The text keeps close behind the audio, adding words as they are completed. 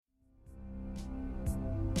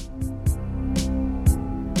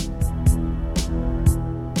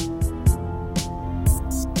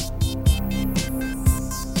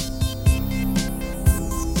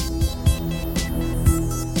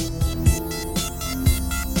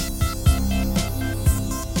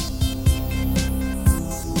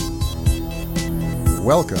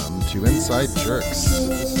welcome to Inside Jerks.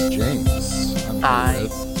 This is James.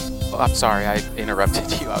 I'm sorry, I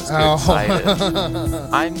interrupted you. I was too excited.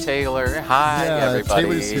 I'm Taylor. Hi, everybody.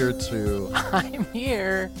 Taylor's here too. I'm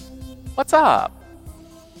here. What's up?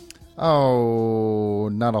 Oh,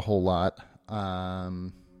 not a whole lot.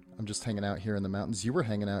 I'm just hanging out here in the mountains. You were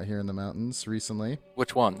hanging out here in the mountains recently.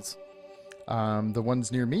 Which ones? The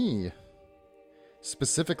ones near me.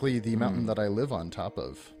 Specifically, the mountain that I live on top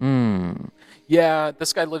of. Yeah,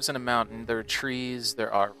 this guy lives in a mountain. There are trees.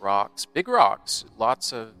 There are rocks. Big rocks.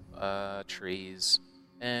 Lots of trees.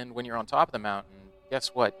 And when you're on top of the mountain, guess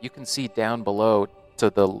what? You can see down below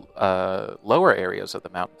to the lower areas of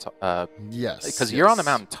the mountain. Yes. Because you're on the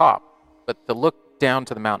mountain top, but to look down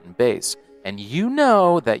to the mountain base, and you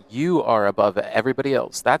know that you are above everybody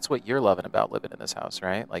else. That's what you're loving about living in this house,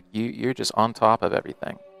 right? Like, you're just on top of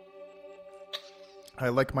everything. I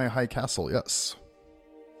like my high castle, yes.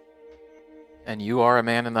 And you are a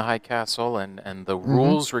man in the high castle, and the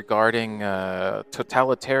rules regarding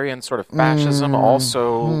totalitarian sort of fascism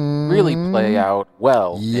also really play out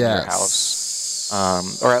well in your house.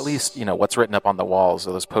 Or at least, what's written up on the walls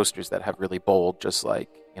are those posters that have really bold, just like,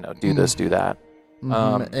 do this, do that.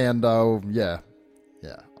 Yeah.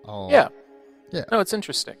 No, it's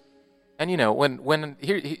interesting. And, when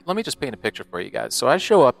here, let me just paint a picture for you guys. So I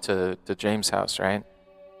show up to James' house, right?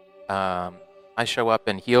 I show up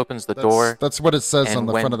and he opens the door. That's what it says on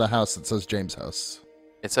the front of the house. It says James' house.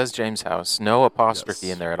 It says James' house. No apostrophe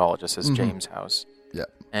in there at all. It just says James' house. Yeah.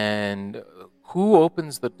 And who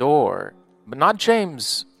opens the door? But not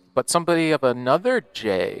James, but somebody of another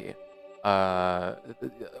J.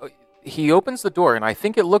 He opens the door, and I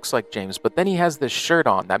think it looks like James, but then he has this shirt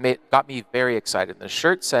on that got me very excited. The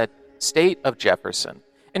shirt said, State of Jefferson.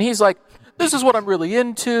 And he's like, this is what I'm really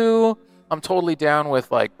into. I'm totally down with,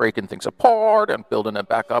 like, breaking things apart and building it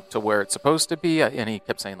back up to where it's supposed to be. And he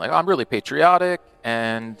kept saying, like, I'm really patriotic.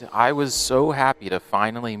 And I was so happy to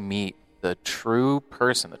finally meet the true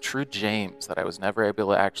person, the true James that I was never able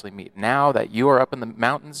to actually meet. Now that you are up in the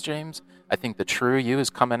mountains, James, I think the true you is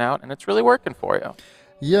coming out, and it's really working for you.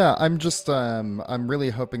 Yeah, I'm just, I'm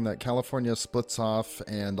really hoping that California splits off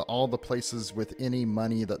and all the places with any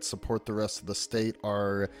money that support the rest of the state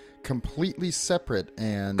are completely separate,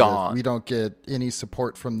 and we don't get any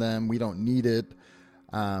support from them. We don't need it.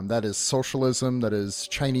 That is socialism. That is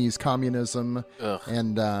Chinese communism. Ugh.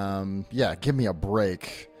 And, give me a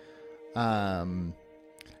break.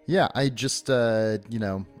 I just, I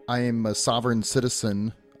am a sovereign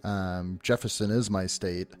citizen. Jefferson is my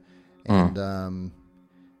state. And,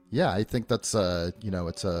 I think that's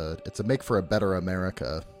it's a make for a better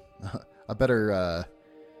America, a better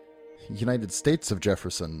United States of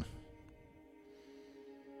Jefferson.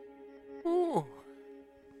 Ooh.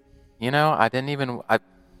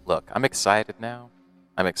 Look, I'm excited now.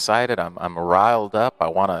 I'm excited. I'm riled up. I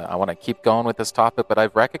wanna keep going with this topic, but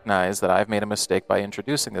I've recognized that I've made a mistake by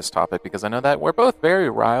introducing this topic because I know that we're both very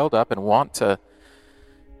riled up and want to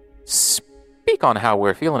speak on how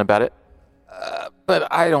we're feeling about it.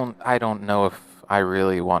 But I don't know if I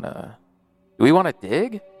really want to. Do we want to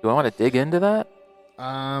dig? Do I want to dig into that?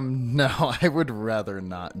 No, I would rather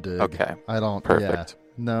not dig. Okay. I don't. Perfect.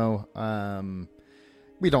 Yeah, no.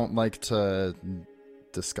 We don't like to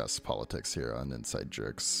discuss politics here on Inside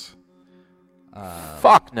Jerks.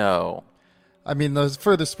 Fuck no. I mean, the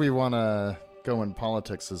furthest we want to go in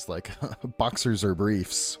politics is like boxers or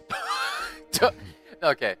briefs.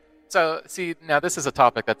 Okay. So, see, now this is a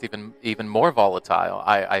topic that's even more volatile,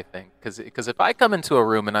 I think. Because if I come into a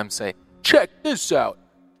room and I'm saying, check this out,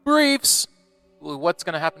 briefs, what's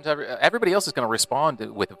going to happen to everybody else is going to respond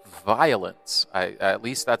with violence. At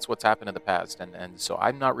least that's what's happened in the past. And so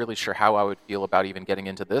I'm not really sure how I would feel about even getting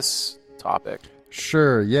into this topic.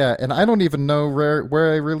 Sure, yeah. And I don't even know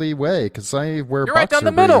where I really weigh, because I wear You're boxer right down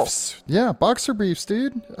the briefs. middle. Yeah, boxer briefs,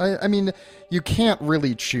 dude. I mean, you can't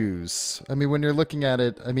really choose. I mean, when you're looking at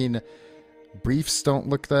it, I mean, briefs don't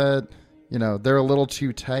look that, they're a little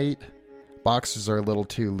too tight. Boxers are a little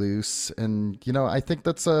too loose. And, I think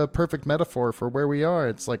that's a perfect metaphor for where we are.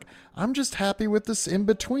 It's like, I'm just happy with this in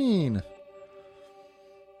between.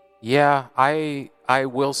 Yeah, I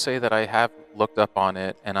will say that I have looked up on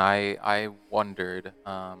it, and I wondered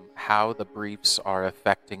how the briefs are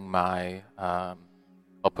affecting my, I'll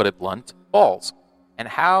put it blunt, balls, and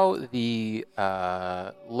how the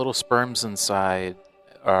little sperms inside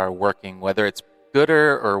are working, whether it's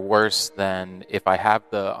gooder or worse than if I have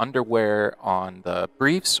the underwear on the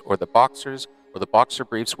briefs or the boxers or the boxer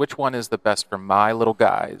briefs, which one is the best for my little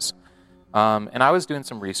guys? And I was doing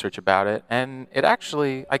some research about it, and it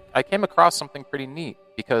actually, I came across something pretty neat,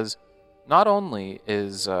 because not only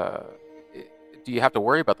do you have to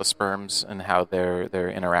worry about the sperms and how they're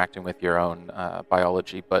interacting with your own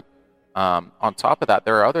biology, but on top of that,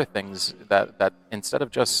 there are other things that instead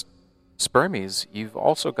of just spermies, you've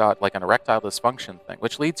also got like an erectile dysfunction thing,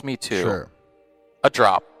 which leads me to Sure. a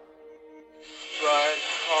drop. But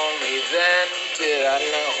only then did I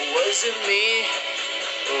know, was it me?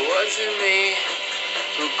 Or was it me?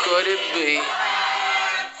 Who could it be?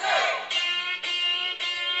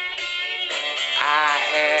 I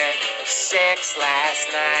had sex last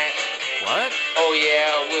night. What? Oh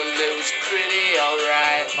yeah, well it was pretty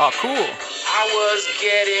alright. Oh, cool. I was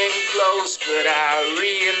getting close, but I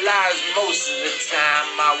realized most of the time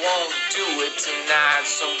I won't do it tonight.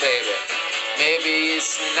 So baby, maybe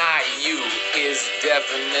it's not you, it's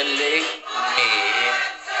definitely me.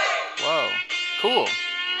 Whoa. Cool.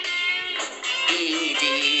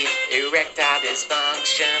 ED, erectile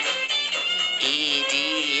dysfunction. ED,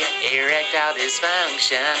 erectile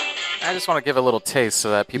dysfunction. I just want to give a little taste so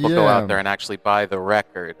that people go Yeah. out there and actually buy the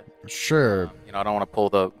record. Sure. You know, I don't want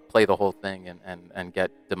to play the whole thing and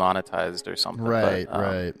get demonetized or something. Right, but,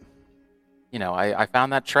 right. You know, I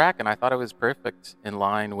found that track and I thought it was perfect in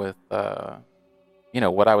line with,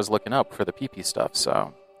 what I was looking up for the PP stuff.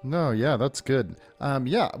 So No, yeah, that's good.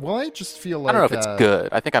 Yeah, well, I just feel like... I don't know if it's good.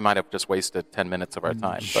 I think I might have just wasted 10 minutes of our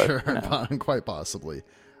time. Sure, But, quite possibly.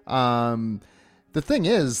 The thing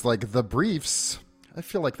is, like, the briefs, I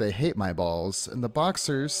feel like they hate my balls, and the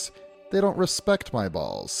boxers, they don't respect my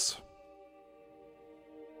balls.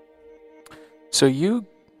 So you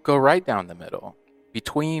go right down the middle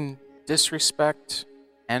between disrespect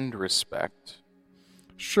and respect.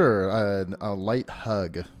 Sure, a light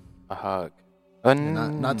hug. A hug.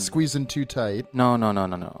 Not squeezing too tight. No.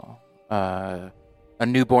 A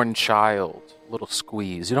newborn child. A little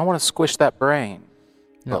squeeze. You don't want to squish that brain.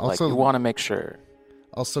 Yeah, But also- you want to make sure.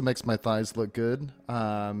 Also makes my thighs look good.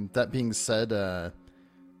 That being said, I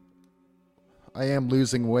am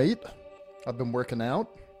losing weight. I've been working out.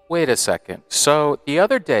 Wait a second. So the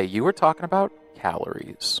other day you were talking about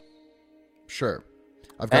calories. Sure.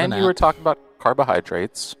 I've got And an you were app. talking about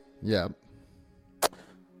carbohydrates Yeah.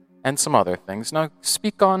 and some other things. Now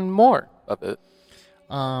speak on more of it.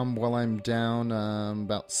 Well, I'm down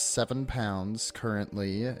about 7 pounds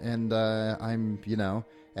currently, and I'm,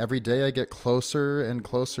 every day I get closer and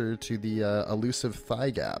closer to the elusive thigh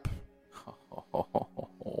gap.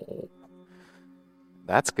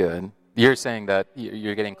 That's good. You're saying that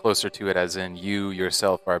you're getting closer to it as in you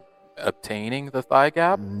yourself are obtaining the thigh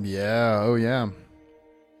gap? Yeah, oh yeah.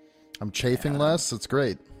 I'm chafing less. It's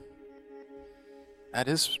great. That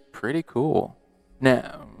is pretty cool.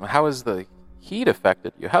 Now, how has the heat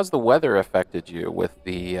affected you? How's the weather affected you with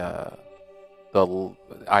the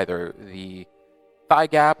either the thigh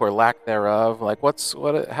gap or lack thereof? Like, what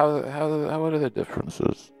are the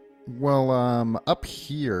differences? Well, up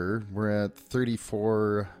here we're at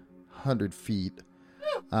 3,400 feet,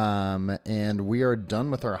 and we are done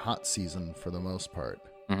with our hot season for the most part.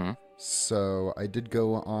 Mm-hmm. So I did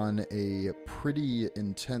go on a pretty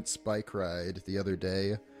intense bike ride the other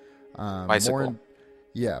day. Bicycle.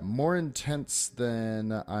 More intense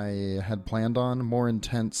than I had planned on. More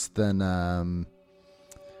intense than I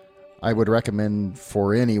would recommend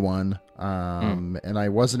for anyone. And I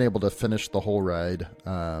wasn't able to finish the whole ride,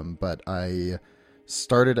 but I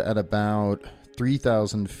started at about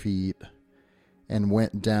 3,000 feet and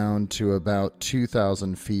went down to about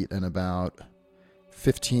 2,000 feet in about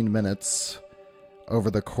 15 minutes over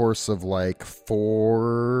the course of like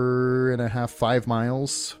 4.5, 5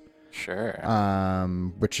 miles. Sure.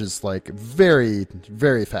 Which is like very,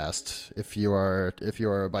 very fast. If you are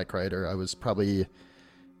a bike rider, I was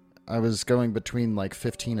going between like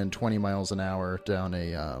 15 and 20 miles an hour down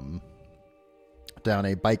a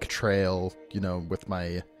bike trail, with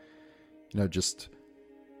my, just,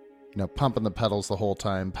 pumping the pedals the whole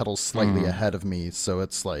time, pedals slightly ahead of me. So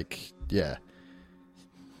it's like, yeah,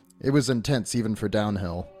 it was intense even for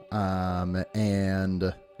downhill.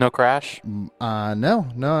 And no crash? no,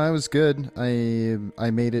 I was good.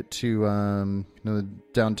 I made it to the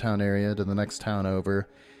downtown area, to the next town over,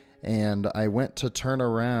 and I went to turn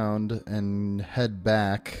around and head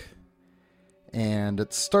back, and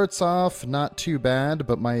it starts off not too bad,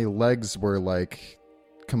 but my legs were like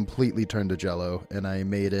completely turned to jello, and I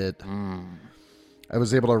made it. I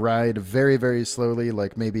was able to ride very, very slowly,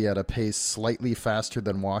 like maybe at a pace slightly faster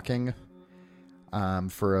than walking,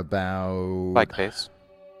 for about... Bike pace?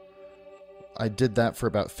 I did that for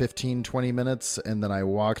about 15, 20 minutes, and then I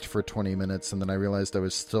walked for 20 minutes, and then I realized I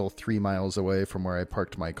was still 3 miles away from where I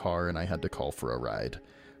parked my car, and I had to call for a ride,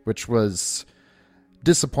 which was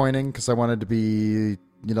disappointing because I wanted to be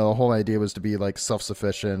the whole idea was to be like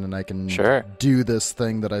self-sufficient, and I can Sure. do this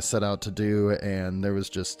thing that I set out to do. And there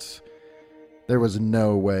was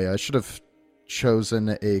no way. I should have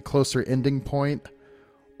chosen a closer ending point,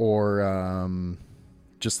 or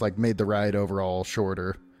just like made the ride overall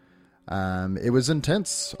shorter. It was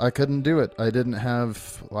intense. I couldn't do it. I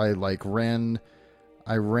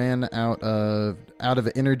ran out of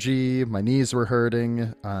energy. My knees were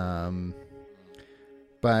hurting.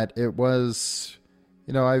 But it was,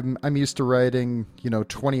 I'm used to riding,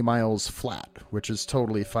 20 miles flat, which is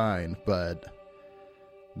totally fine. But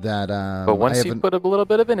that, But once you put a little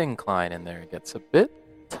bit of an incline in there, it gets a bit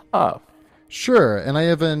tough. Sure, and I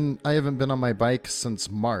haven't been on my bike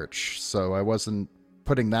since March, so I wasn't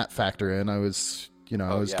putting that factor in. I was,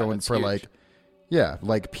 going for huge.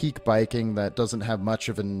 like peak biking that doesn't have much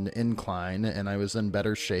of an incline, and I was in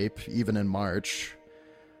better shape even in March.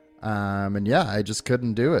 And yeah, I just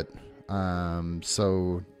couldn't do it.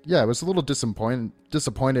 So yeah, I was a little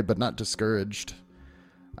disappointed, but not discouraged.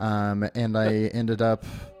 And I ended up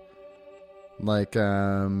like,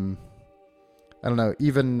 I don't know,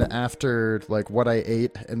 even after like what I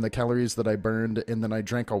ate and the calories that I burned, and then I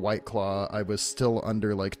drank a White Claw, I was still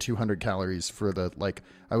under like 200 calories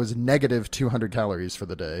I was negative 200 calories for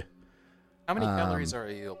the day. How many calories are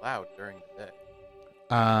you allowed during the day?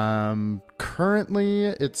 Currently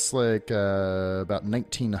it's like, about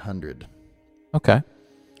 1900. Okay.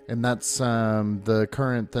 And that's, the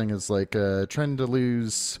current thing is like, trying to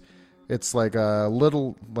lose, it's like a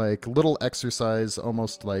little exercise,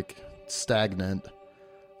 almost like stagnant,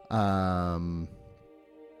 and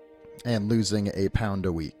losing a pound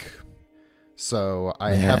a week. So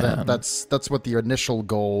I haven't, that's what the initial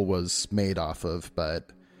goal was made off of,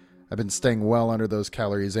 but I've been staying well under those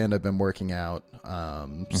calories, and I've been working out.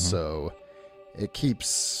 So it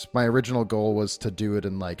keeps, my original goal was to do it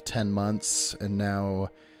in like 10 months. And now,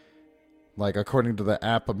 like, according to the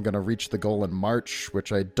app, I'm going to reach the goal in March,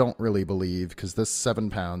 which I don't really believe, because this 7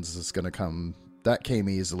 pounds is going to come. That came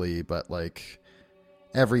easily, but like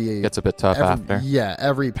Gets a bit tough after. Yeah,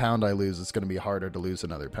 every pound I lose, it's going to be harder to lose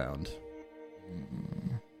another pound.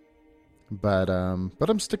 But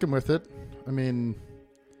I'm sticking with it. I mean,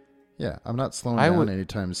 yeah, I'm not slowing down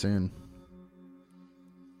anytime soon.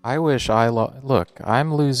 I wish look, I'm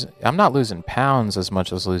not losing pounds as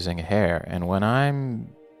much as losing hair, and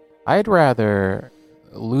I'd rather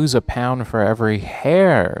lose a pound for every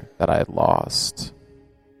hair that I lost.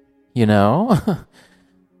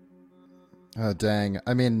 Oh, dang.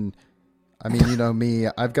 I mean, me,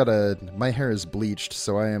 my hair is bleached,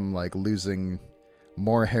 so I am like losing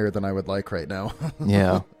more hair than I would like right now.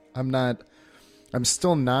 Yeah. I'm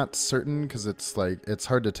still not certain, because it's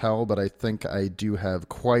hard to tell, but I think I do have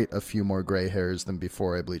quite a few more gray hairs than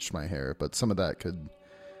before I bleached my hair. But some of that could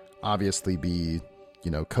obviously be,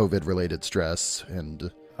 COVID related stress,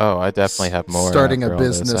 and I definitely have more. Starting a after all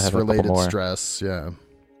this. I business have a couple related more. stress. Yeah.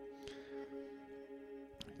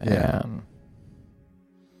 And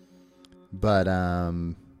But I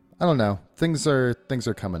don't know. Things are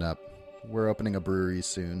coming up. We're opening a brewery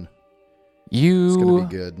soon. It's gonna be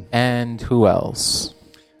good. And who else?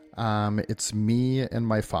 It's me and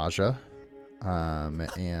my Faja.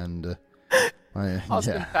 And my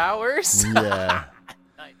Austin Powers? Yeah.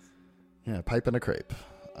 Nice. Yeah, pipe and a crepe.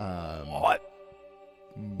 What?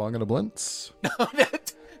 Bong and a blintz.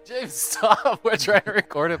 James, stop. We're trying to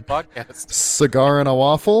record a podcast. Cigar and a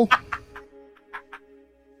waffle.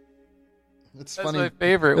 It's That's funny. my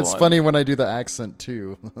favorite It's one. funny when I do the accent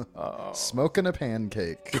too. Oh. Smoking a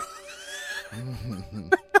pancake.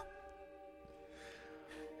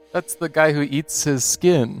 That's the guy who eats his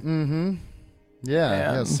skin. Mm-hmm. Yeah,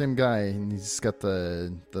 Man. same guy. And he's got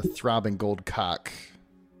the throbbing gold cock.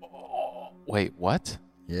 Wait, what?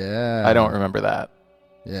 Yeah. I don't remember that.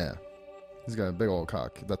 Yeah. He's got a big old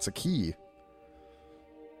cock. That's a key.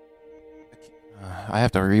 I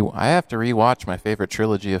have to rewatch my favorite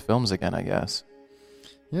trilogy of films again, I guess.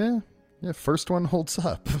 Yeah. Yeah, first one holds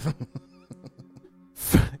up.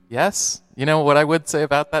 Yes. You know what I would say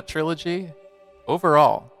about that trilogy?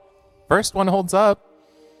 Overall, first one holds up.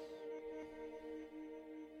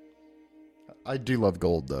 I do love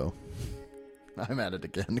gold, though. I'm at it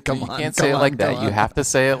again. Come on. You can't say it like that. You have to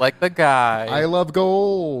say it like the guy. I love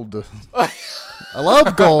gold. I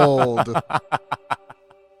love gold.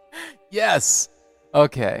 Yes.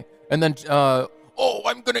 Okay. And then, I'm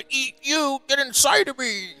going to eat you. Get inside of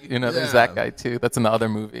me. There's that guy, too. That's in the other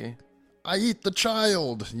movie. I eat the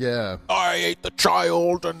child. Yeah. I ate the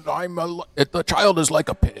child, and the child is like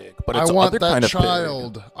a pig, but it's I want other that kind of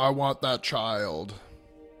child. pig. I want that child.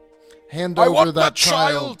 Hand over that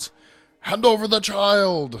child. Hand over the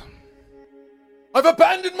child. I've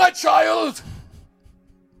abandoned my child!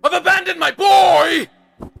 I've abandoned my boy!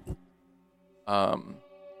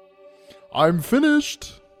 I'm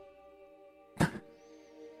finished.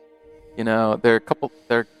 You know,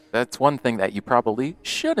 that's one thing that you probably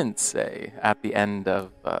shouldn't say at the end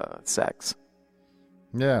of sex.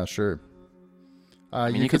 Yeah, sure.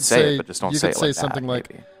 I mean, you could say it, but just don't say it like that. You could say something like,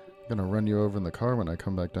 maybe. I'm gonna run you over in the car when I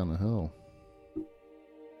come back down the hill.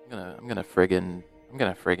 I'm gonna friggin'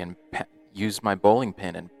 use my bowling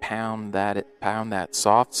pin and pound that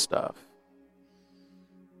soft stuff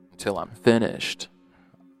until I'm finished.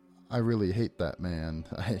 I really hate that man.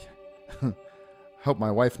 I hope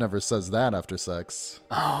my wife never says that after sex.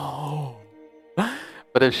 Oh.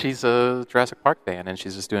 But if she's a Jurassic Park fan and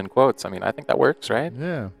she's just doing quotes, I mean, I think that works, right?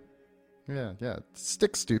 Yeah.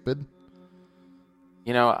 Stick, stupid.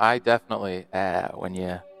 You know, I definitely when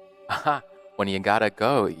you gotta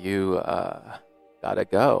go, you gotta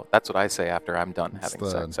go. That's what I say after I'm done having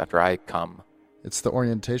sex. After I come. It's the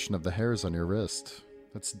orientation of the hairs on your wrist.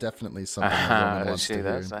 That's definitely something a woman wants to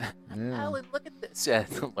hear. Yeah. Alan, look at this. Yeah,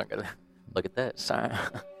 look at this. And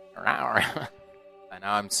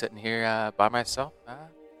now I'm sitting here by myself,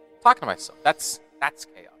 talking to myself. That's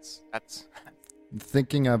chaos. That's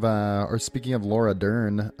thinking of or speaking of Laura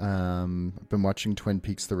Dern. I've been watching Twin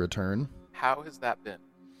Peaks: The Return. How has that been?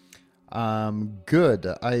 Good.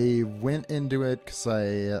 I went into it because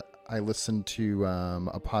I listened to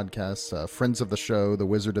a podcast, Friends of the Show, The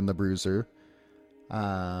Wizard and the Bruiser.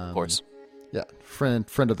 Of course. Yeah, friend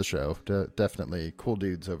of the show, definitely cool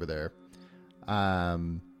dudes over there.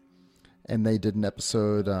 And they did an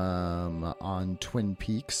episode on Twin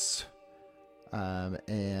Peaks,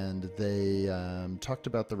 and they talked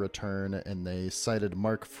about The Return, and they cited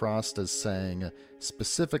Mark Frost as saying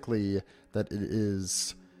specifically that it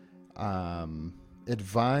is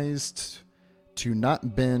advised to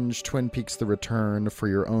not binge Twin Peaks: The Return for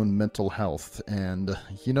your own mental health. And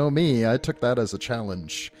you know me, I took that as a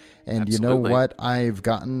challenge. And Absolutely. You know what I've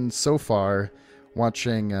gotten so far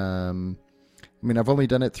watching, I mean, I've only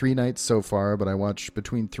done it 3 nights so far, but I watched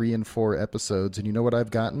between 3 and 4 episodes. And you know what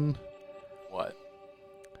I've gotten? What?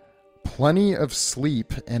 Plenty of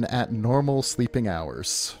sleep and at normal sleeping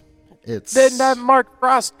hours. Then that Mark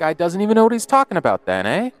Frost guy doesn't even know what he's talking about then,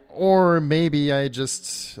 eh? Or maybe I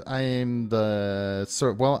am the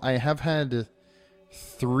sort. Well, I have had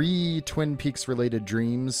 3 Twin Peaks related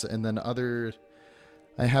dreams, and then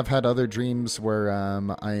I have had other dreams where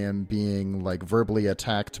I am being like verbally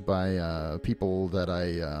attacked by people that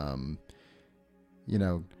I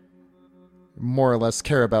more or less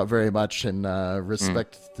care about very much and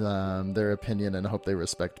respect their opinion and hope they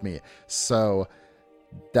respect me. So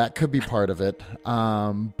that could be part of it.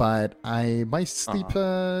 But my sleep,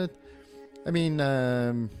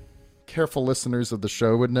 careful listeners of the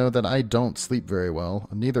show would know that I don't sleep very well.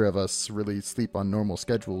 Neither of us really sleep on normal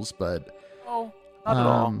schedules, but not at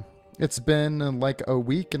all. It's been like a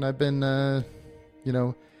week and I've been, at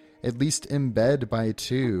least in bed by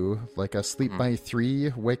 2, like asleep by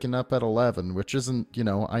 3, waking up at 11, which isn't,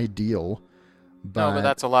 ideal. But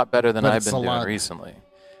that's a lot better than I've been doing recently.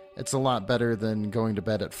 It's a lot better than going to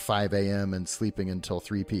bed at 5 a.m. and sleeping until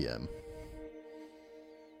 3 p.m.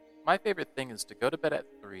 My favorite thing is to go to bed at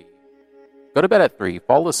 3. Go to bed at 3,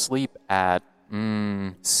 fall asleep at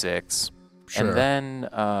 6, Sure. and then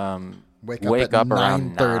wake up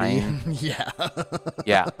around 9:30. Yeah.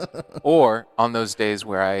 Yeah. Or on those days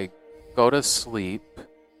where I go to sleep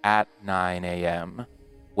at 9 a.m.,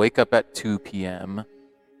 wake up at 2 p.m.,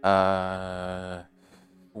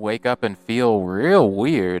 wake up and feel real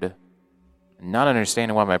weird, not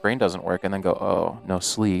understanding why my brain doesn't work, and then go, oh, no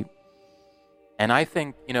sleep. And I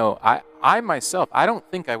think, I myself, I don't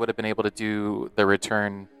think I would have been able to do The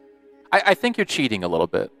Return. I think you're cheating a little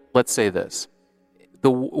bit. Let's say this.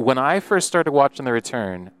 When I first started watching The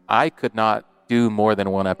Return, I could not do more than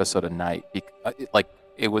 1 episode a night.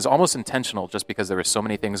 It was almost intentional just because there were so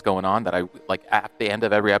many things going on that at the end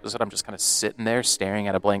of every episode, I'm just kind of sitting there staring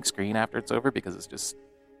at a blank screen after it's over because it's just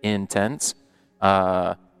intense.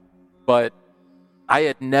 But I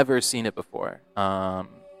had never seen it before.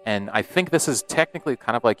 And I think this is technically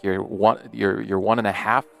kind of like your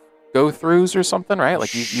 1.5 go-throughs or something, right?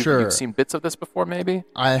 Like you've seen bits of this before, maybe?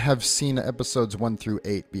 I have seen episodes 1 through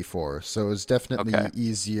 8 before, so it's definitely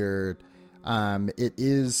easier. It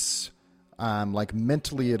is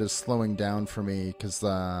mentally it is slowing down for me because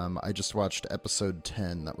I just watched episode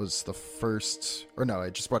 10. That was the first, I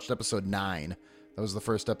just watched episode 9. That was the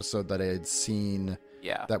first episode that I had seen.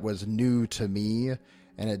 Yeah. That was new to me,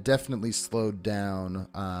 and it definitely slowed down.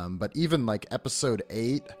 But even like episode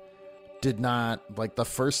 8 did not, like, the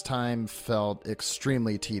first time felt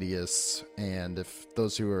extremely tedious. And if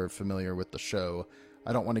those who are familiar with the show,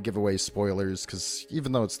 I don't want to give away spoilers, because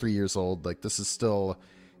even though it's 3 years old, like, this is still,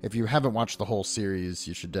 if you haven't watched the whole series,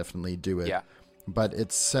 you should definitely do it. Yeah. But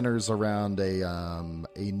it centers around a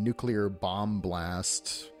nuclear bomb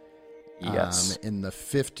blast Yes. in the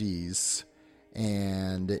 50s,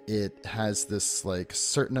 and it has this, like,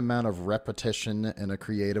 certain amount of repetition in a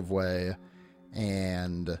creative way,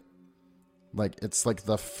 and, like, it's like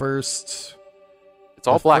the first... It's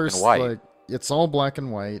all the black first, and white. Like, it's all black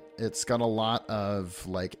and white. It's got a lot of,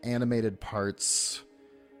 like, animated parts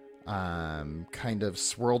kind of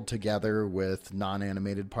swirled together with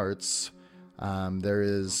non-animated parts. There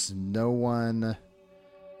is no one...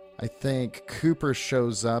 I think Cooper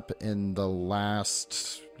shows up in the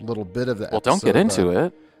last little bit of the episode. Well, don't get into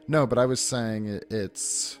it. No, but I was saying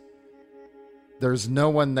it's... There's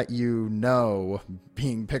no one that you know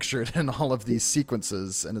being pictured in all of these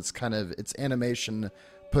sequences, and it's kind of... It's animation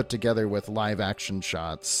put together with live action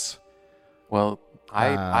shots. Well,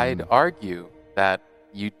 I'd argue that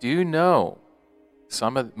you do know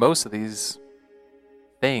most of these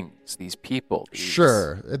things, these people.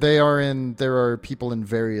 Sure, there are people in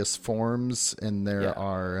various forms, and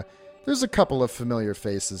there's a couple of familiar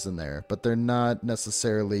faces in there, but they're not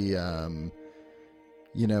necessarily it's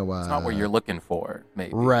not what you're looking for,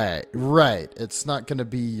 maybe. Right. It's not going to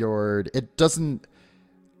be it doesn't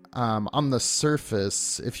on the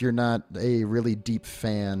surface, if you're not a really deep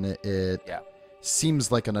fan, it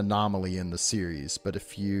seems like an anomaly in the series, but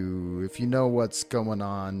if you know what's going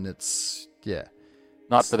on, it's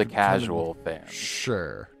not for the casual fan.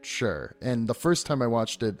 Sure. And the first time I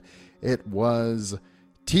watched it, it was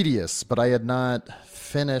tedious, but I had not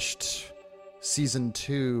finished season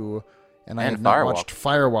 2, and I had not watched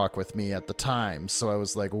Firewalk with me at the time, so I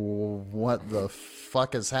was like, what the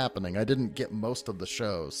fuck is happening? I didn't get most of the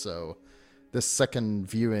show, so this second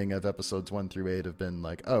viewing of episodes 1 through 8 have been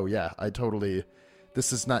like, oh yeah,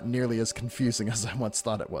 this is not nearly as confusing as I once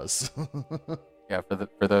thought it was. Yeah,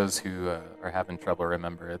 for those who are having trouble,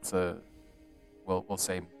 remember it's we'll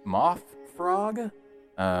say moth frog.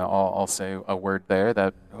 I'll say a word there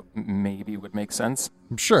that maybe would make sense.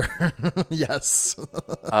 Sure. Yes.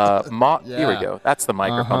 Here we go. That's the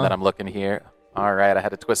microphone that I'm looking here. All right, I had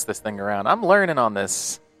to twist this thing around. I'm learning on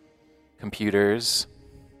this computers.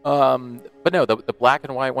 But no, the black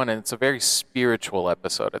and white one, and it's a very spiritual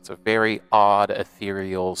episode. It's a very odd,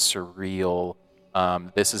 ethereal, surreal.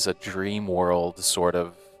 This is a dream world sort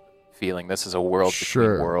of feeling. This is a world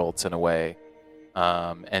between worlds in a way.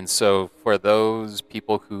 And so for those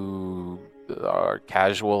people who are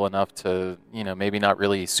casual enough to, maybe not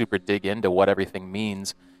really super dig into what everything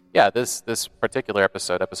means, this particular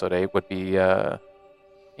episode 8, would be,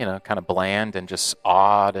 kind of bland and just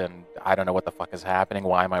odd, and I don't know what the fuck is happening.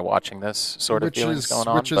 Why am I watching this sort of feelings going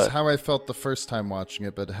on? Which is how I felt the first time watching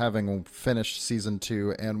it, but having finished season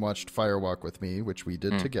 2 and watched Firewalk with me, which we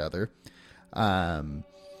did together,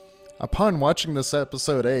 upon watching this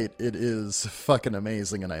episode 8, it is fucking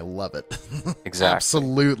amazing, and I love it. Exactly.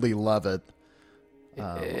 Absolutely love it.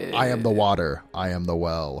 I am the water. I am the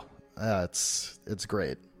well. It's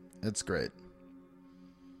great. It's great.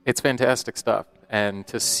 It's fantastic stuff. And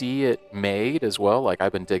to see it made as well, like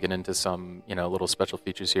I've been digging into some, little special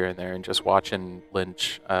features here and there, and just watching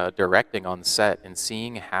Lynch directing on set and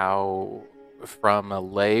seeing how, from a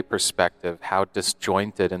lay perspective, how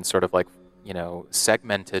disjointed and sort of like,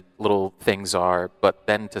 segmented little things are, but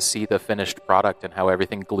then to see the finished product and how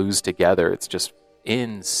everything glues together, it's just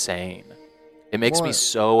insane. It makes me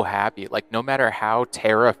so happy. Like, no matter how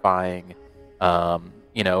terrifying, a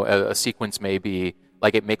sequence may be,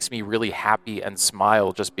 like, it makes me really happy and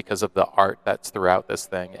smile just because of the art that's throughout this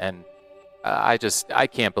thing. And I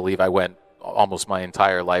can't believe I went almost my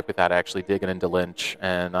entire life without actually digging into Lynch.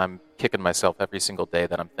 And I'm kicking myself every single day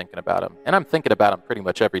that I'm thinking about him. And I'm thinking about him pretty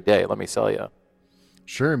much every day, let me tell you.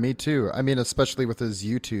 Sure, me too. I mean, especially with his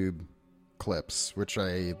YouTube clips, which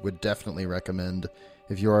I would definitely recommend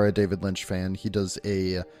if you are a David Lynch fan. He does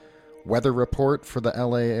a weather report for the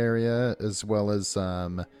LA area, as well as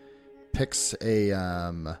picks a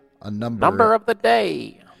number of the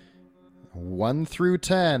day, 1 through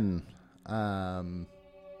 10, and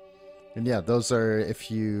those are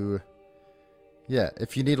if you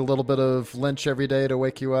need a little bit of Lynch every day to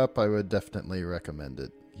wake you up, I would definitely recommend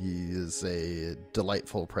it. He is a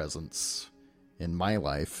delightful presence in my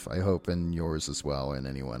life, I hope in yours as well, and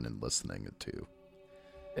anyone listening too.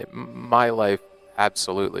 My life,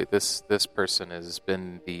 absolutely. This person has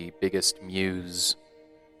been the biggest muse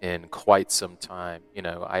in quite some time.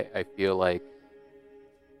 I feel like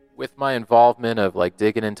with my involvement of like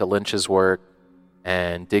digging into Lynch's work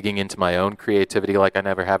and digging into my own creativity like I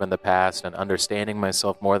never have in the past, and understanding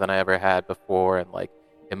myself more than I ever had before, and like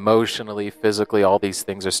emotionally, physically, all these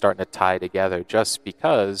things are starting to tie together just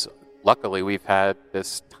because luckily we've had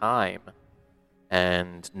this time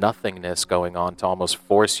and nothingness going on to almost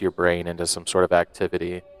force your brain into some sort of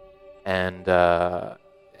activity. And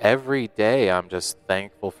every day I'm just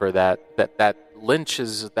thankful for that Lynch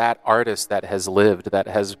is that artist that has lived, that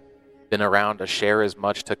has been around to share as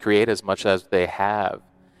much, to create as much as they have.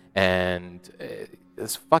 And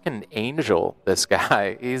this fucking angel, this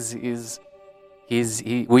guy, this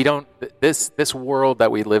world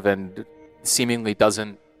that we live in seemingly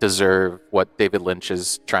doesn't deserve what David Lynch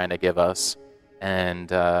is trying to give us. And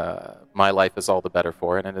my life is all the better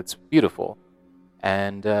for it, and it's beautiful.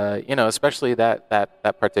 And especially that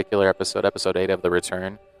particular episode 8 of The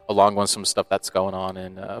Return, along with some stuff that's going on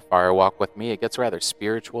in Fire Walk with Me, it gets rather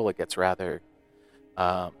spiritual. It gets rather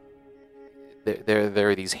there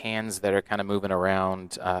are these hands that are kind of moving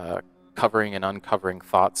around, covering and uncovering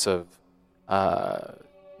thoughts of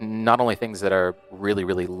not only things that are really,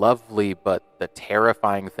 really lovely, but the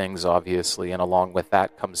terrifying things, obviously. And along with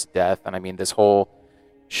that comes death. And I mean, this whole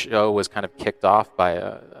show was kind of kicked off by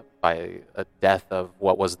a death of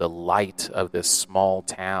what was the light of this small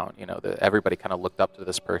town. Everybody kind of looked up to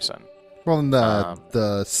this person. Well, and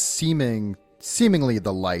the seemingly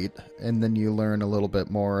the light, and then you learn a little bit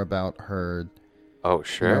more about her. Oh,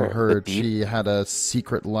 sure. She had a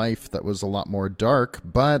secret life that was a lot more dark,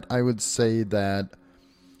 but I would say that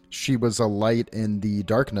she was a light in the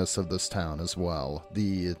darkness of this town as well.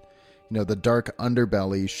 The dark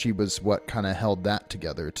underbelly, she was what kind of held that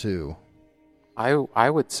together too. I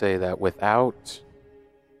would say that without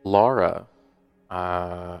Laura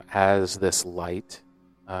as this light,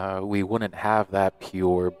 we wouldn't have that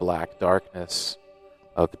pure black darkness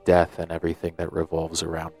of death and everything that revolves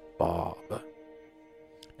around Bob.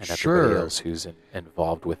 And everybody else who's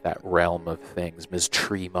involved with that realm of things, Ms.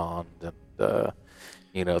 Tremond and the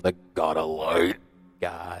God of Light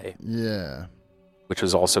guy. Yeah. Which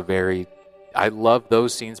was also I love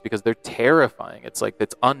those scenes because they're terrifying. It's like,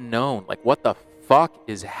 it's unknown. Like, what the fuck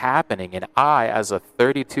is happening? And I, as a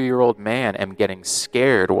 32-year-old man, am getting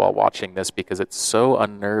scared while watching this because it's so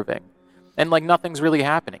unnerving. And like, nothing's really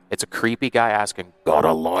happening. It's a creepy guy asking, "God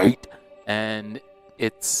of Light?" And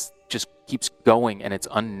it's just keeps going, and it's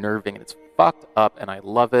unnerving, and it's fucked up, and I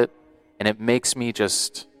love it. And it makes me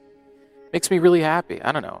really happy.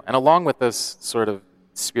 I don't know. And along with this sort of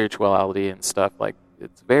spirituality and stuff, like,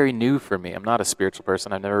 it's very new for me. I'm not a spiritual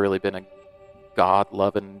person. I've never really been a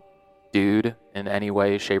God-loving dude in any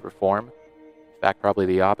way, shape, or form. In fact, probably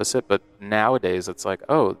the opposite. But nowadays, it's like,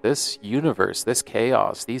 oh, this universe, this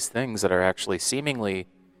chaos, these things that are actually seemingly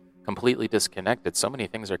completely disconnected. So many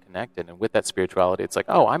things are connected. And with that spirituality, it's like,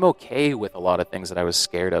 oh, I'm okay with a lot of things that I was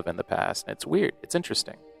scared of in the past. And it's weird. It's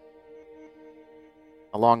interesting.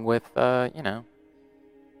 Along with,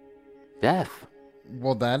 death.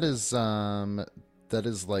 Well, that is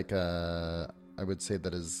like I would say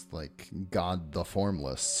that is like God the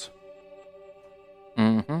Formless.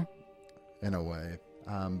 Mm-hmm. In a way.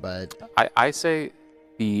 But I say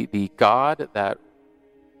the God that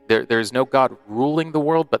there's no God ruling the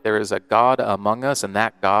world, but there is a God among us, and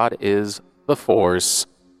that God is the Force.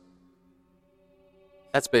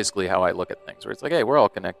 That's basically how I look at things, where it's like, hey, we're all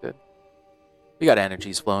connected. We got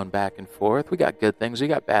energies flowing back and forth. We got good things. We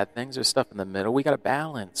got bad things. There's stuff in the middle. We got to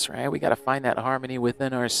balance, right? We got to find that harmony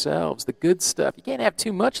within ourselves. The good stuff. You can't have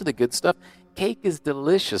too much of the good stuff. Cake is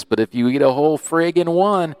delicious, but if you eat a whole friggin'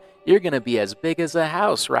 one, you're going to be as big as a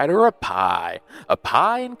house, right? Or a pie. A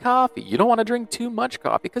pie and coffee. You don't want to drink too much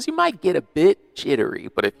coffee because you might get a bit jittery.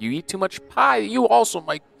 But if you eat too much pie, you also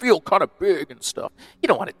might feel kind of big and stuff. You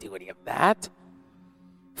don't want to do any of that.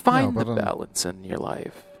 Find the balance in your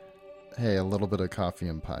life. Hey, a little bit of coffee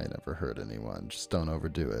and pie never hurt anyone. Just don't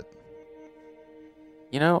overdo it.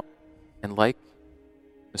 And like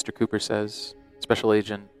Mr. Cooper says, Special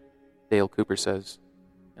Agent Dale Cooper says,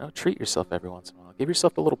 treat yourself every once in a while. Give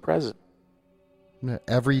yourself a little present.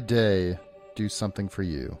 Every day, do something for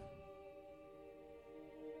you.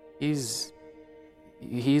 He's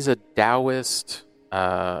a Taoist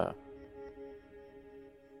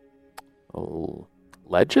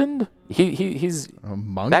legend. He's a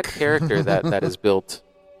monk? That character that is built.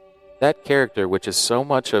 That character, which is so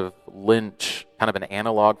much of Lynch, kind of an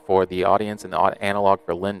analog for the audience and the analog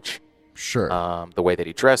for Lynch. Sure. The way that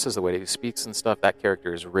he dresses, the way that he speaks and stuff, that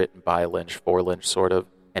character is written by Lynch, for Lynch, sort of.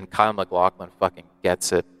 And Kyle MacLachlan fucking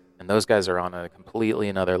gets it. And those guys are on a completely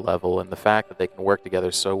another level. And the fact that they can work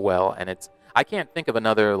together so well, and I can't think of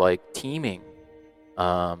another, like, teaming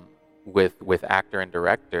with actor and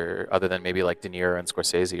director, other than maybe like De Niro and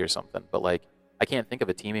Scorsese or something. But like, I can't think of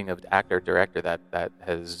a teaming of actor director that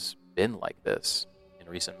has been like this in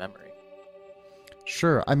recent memory.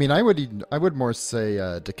 Sure. I mean, I would more say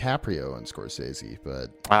DiCaprio and Scorsese,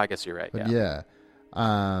 but I guess you're right. yeah.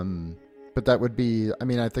 But that would be, I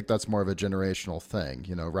mean, I think that's more of a generational thing.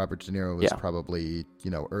 You know, Robert De Niro was probably,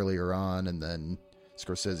 you know, earlier on, and then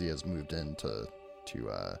Scorsese has moved into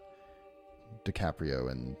DiCaprio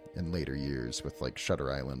in later years with like Shutter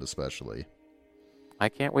Island, especially. I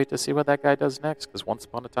can't wait to see what that guy does next, because Once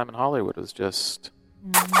Upon a Time in Hollywood was just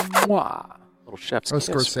mwah, little chef's kiss.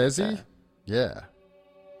 Scorsese? Right, yeah.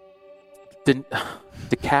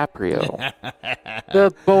 DiCaprio,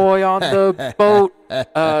 the boy on the boat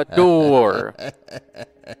door.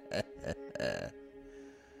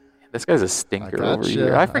 This guy's a stinker over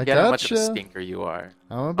here. I forget how much of a stinker you are.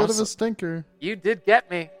 I'm a bit of a stinker. You did get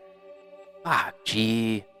me.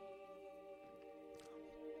 Gee.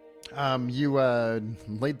 You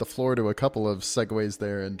laid the floor to a couple of segues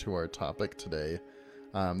there into our topic today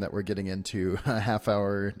that we're getting into a half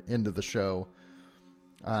hour into the show.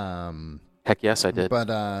 Heck yes, I did. But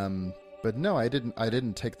no, I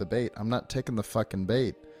didn't take the bait. I'm not taking the fucking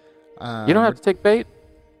bait. You don't have to take bait.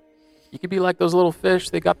 You could be like those little fish.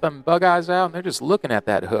 They got them bug eyes out, and they're just looking at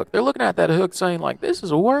that hook. They're looking at that hook saying, like, this is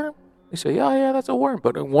a worm. They say, yeah, that's a worm.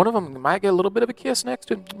 But one of them might get a little bit of a kiss next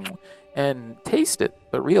to it and taste it,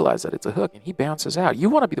 but realize that it's a hook, and he bounces out. You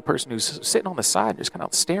want to be the person who's sitting on the side and just kind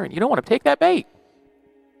of staring. You don't want to take that bait.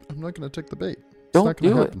 I'm not going to take the bait. Don't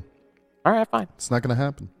do it. All right, fine. It's not going to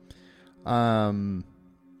happen.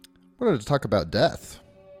 Wanted to talk about death.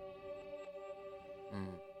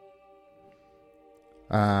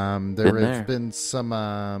 There have been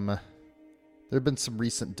some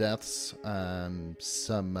recent deaths.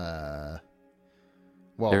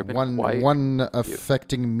 One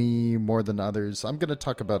affecting me more than others. I'm going to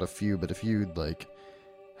talk about a few, but if you like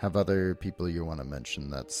have other people you want to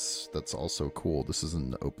mention, that's also cool. This is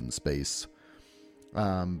an open space.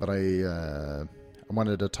 But I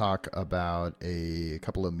wanted to talk about a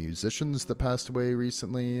couple of musicians that passed away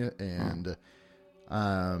recently, and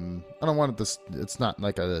I don't want this. It's not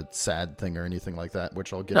like a sad thing or anything like that,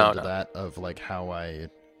 which I'll get into that of like how I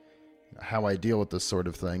deal with this sort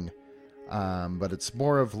of thing. But it's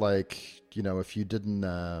more of like, you know, if you didn't,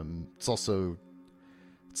 it's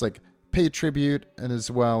like pay tribute, and as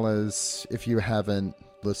well as if you haven't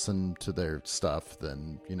listened to their stuff,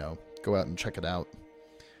 then, you know, go out and check it out.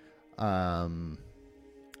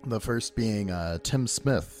 The first being Tim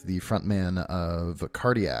Smith, the frontman of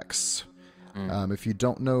Cardiacs. If you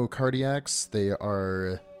don't know Cardiacs, they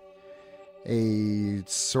are a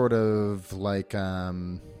sort of like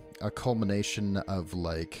a culmination of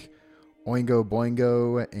like Oingo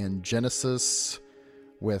Boingo and Genesis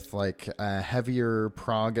with like a heavier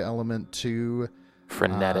prog element too.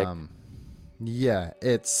 Frenetic. Yeah,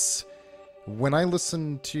 it's... When I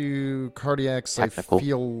listen to Cardiacs, Technical. I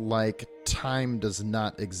feel like time does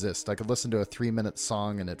not exist. I could listen to a 3-minute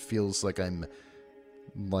song and it feels like I'm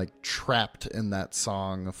like trapped in that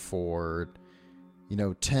song for, you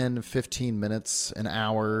know, 10, 15 minutes, an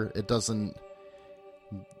hour. It doesn't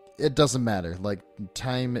matter. Like,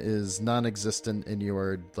 time is non-existent and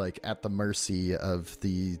you're like at the mercy of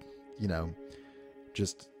the, you know,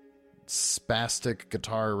 just spastic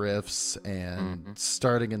guitar riffs and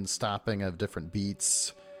starting and stopping of different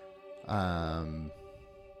beats.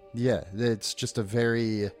 Yeah, it's just a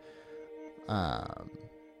very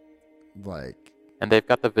like... And they've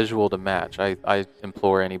got the visual to match. I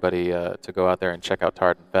implore anybody to go out there and check out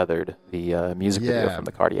Tarred and Feathered, the music video from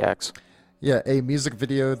the Cardiacs. Yeah, a music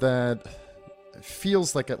video that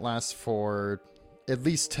feels like it lasts for at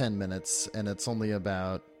least 10 minutes, and it's only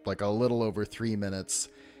about like a little over 3 minutes.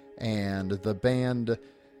 And the band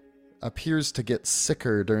appears to get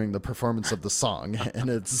sicker during the performance of the song, and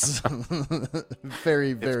it's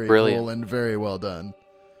very, very cool and very well done.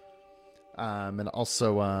 And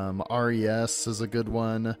also RES is a good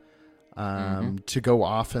one. To Go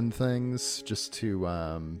Off in Things, just to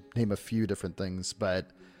name a few different things.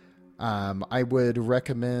 But I would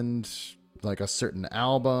recommend like a certain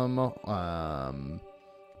album.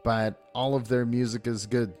 But all of their music is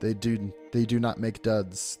good. They do not make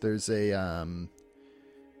duds. There's a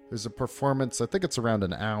performance, I think it's around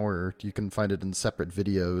an hour. You can find it in separate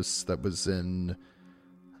videos, that was in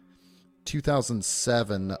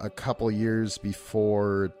 2007, a couple years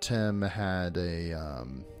before Tim had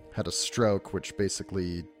a stroke, which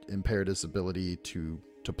basically impaired his ability to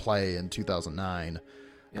play in 2009.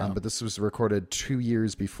 But this was recorded 2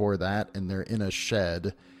 years before that, and they're in a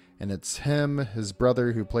shed. and it's him, his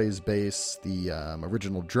brother who plays bass, the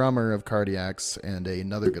original drummer of Cardiacs, and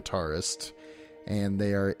another guitarist. And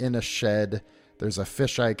they are in a shed. There's a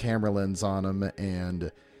fisheye camera lens on them,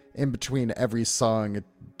 and in between every song,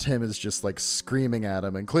 Tim is just like screaming at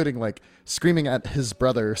him, including like screaming at his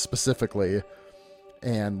brother specifically,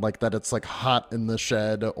 and like that it's like hot in the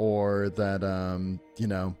shed, or that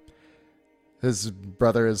his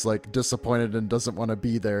brother is like disappointed and doesn't want to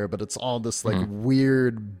be there, but it's all this like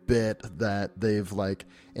weird bit that they've like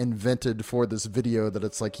invented for this video, that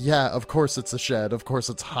it's like, yeah, of course it's a shed, of course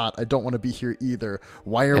it's hot, I don't want to be here either,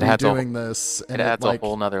 why are we doing this? And it adds a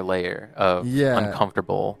whole nother layer of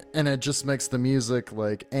uncomfortable, and it just makes the music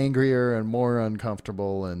like angrier and more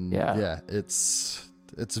uncomfortable, and it's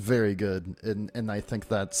very good, and I think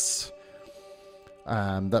that's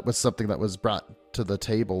that was something that was brought to the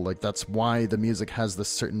table. Like, that's why the music has this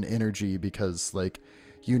certain energy, because like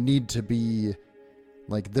you need to be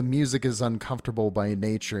like, the music is uncomfortable by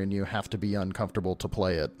nature, and you have to be uncomfortable to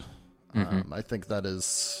play it. I think that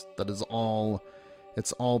is all,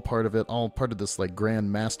 it's all part of it, all part of this like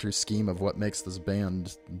grand master scheme of what makes this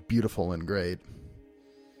band beautiful and great.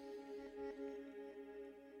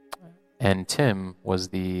 And Tim was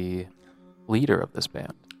the leader of this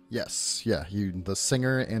band. Yes, yeah, the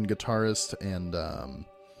singer and guitarist, and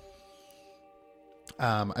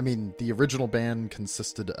I mean, the original band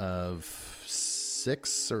consisted of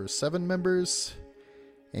 6 or 7 members,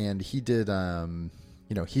 and he did,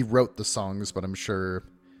 he wrote the songs, but I'm sure,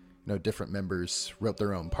 different members wrote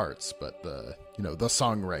their own parts, but the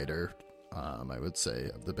songwriter, I would say,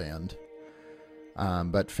 of the band.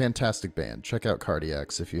 But fantastic band. Check out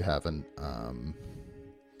Cardiacs if you haven't.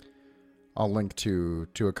 I'll link to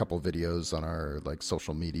a couple videos on our like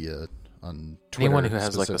social media on Twitter. Anyone who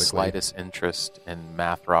has like the slightest interest in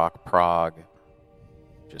math rock, prog,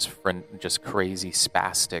 just crazy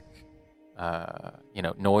spastic,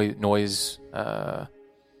 noise,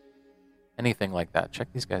 anything like that, check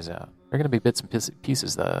these guys out. They're going to be bits and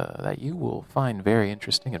pieces that you will find very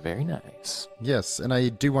interesting and very nice. Yes, and I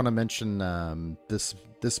do want to mention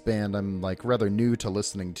this band. I'm like rather new to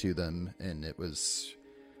listening to them, and it was.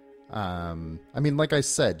 I mean, like I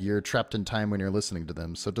said, you're trapped in time when you're listening to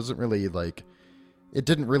them, so it doesn't really it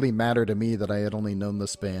didn't really matter to me that I had only known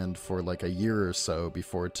this band for like a year or so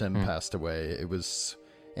before Tim passed away.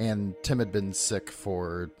 And Tim had been sick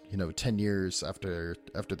for, 10 years after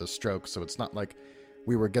the stroke, so it's not like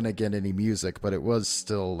we were gonna get any music, but it was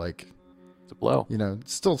still like, it's a blow.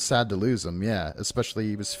 It's still sad to lose him, yeah, especially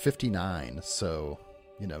he was 59, so,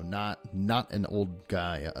 not an old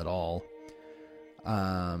guy at all.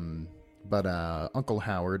 But Uncle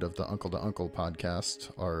Howard of the Uncle to Uncle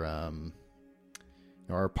podcast, our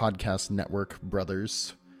podcast network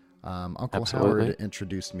brothers, Uncle Absolutely. Howard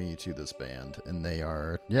introduced me to this band, and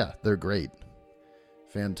they're great.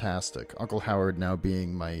 Fantastic. Uncle Howard now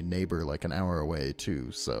being my neighbor like an hour away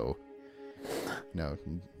too, so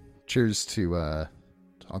cheers to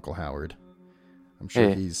Uncle Howard. I'm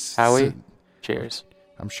sure he's Howie. Cheers.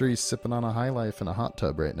 I'm sure he's sipping on a High Life in a hot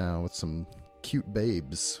tub right now with some cute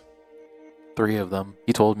babes. 3 of them.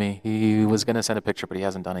 He told me he was going to send a picture, but he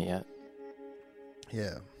hasn't done it yet.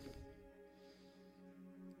 Yeah.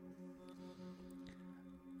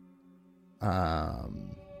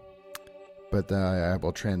 But then I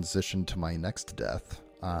will transition to my next death.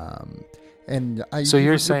 And so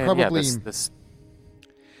you're saying, probably, this.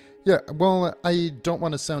 Yeah, well, I don't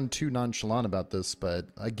want to sound too nonchalant about this, but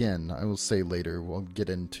again, I will say later, we'll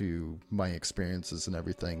get into my experiences and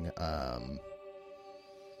everything,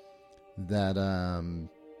 that,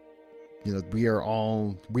 we are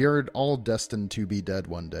all destined to be dead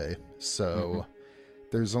one day. So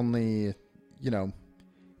there's only,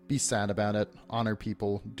 be sad about it, honor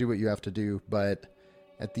people, do what you have to do. But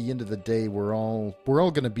at the end of the day, we're all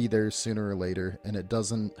going to be there sooner or later. And it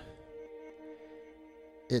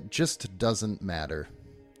just doesn't matter.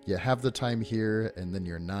 You have the time here, and then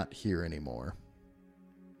you're not here anymore.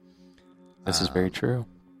 This is very true.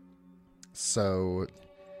 So,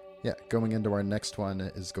 yeah, going into our next one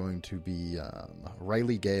is going to be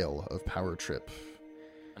Riley Gale of Power Trip.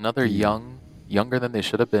 Another younger than they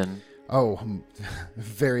should have been. Oh,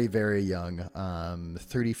 very, very young.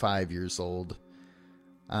 35 years old.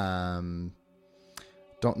 Don't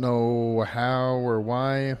know how or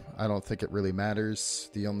why. I don't think it really matters.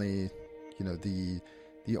 The only, the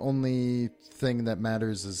only thing that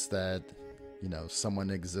matters is that, someone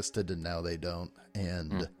existed and now they don't.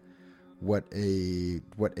 And what a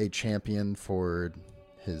champion for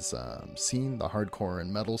his scene, the hardcore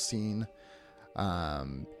and metal scene.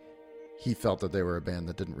 he felt that they were a band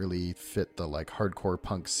that didn't really fit the like hardcore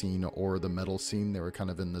punk scene or the metal scene. They were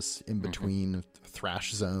kind of in this in between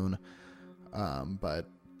thrash zone. But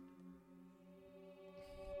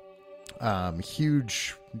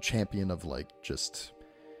huge champion of like just,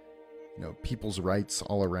 you know, people's rights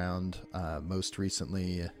all around. Most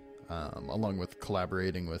recently, along with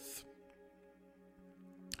collaborating with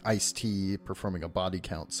Ice-T, performing a Body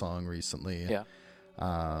Count song recently. Yeah.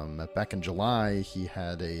 Back in July, he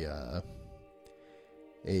had a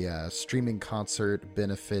streaming concert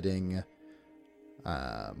benefiting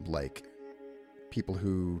like people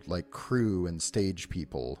who like crew and stage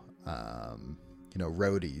people, you know,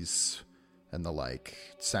 roadies and the like,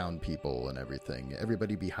 sound people and everything.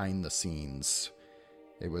 Everybody behind the scenes.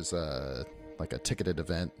 It was like a ticketed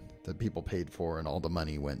event that people paid for, and all the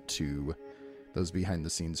money went to those behind the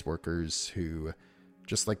scenes workers who,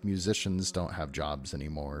 just like musicians, don't have jobs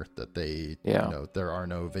anymore, that they, you know, there are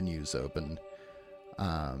no venues open.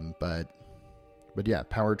 But yeah,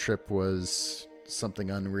 Power Trip was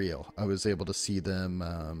something unreal. I was able to see them,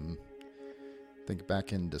 I think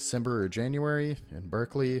back in December or January in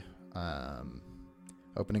Berkeley,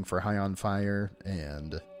 opening for High on Fire,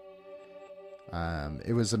 and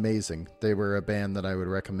it was amazing. They were a band that I would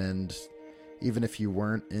recommend, even if you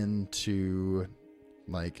weren't into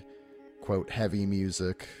like quote heavy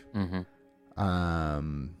music. I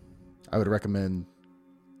would recommend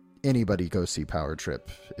anybody go see Power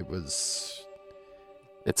Trip. It's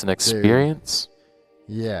an experience.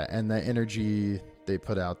 Yeah, and the energy they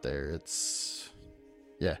put out there, it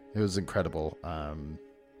was incredible.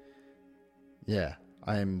 Yeah,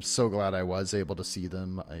 I'm so glad I was able to see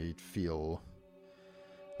them. I feel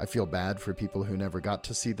bad for people who never got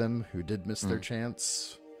to see them, who did miss their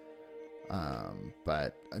chance.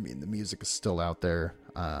 But I mean, the music is still out there.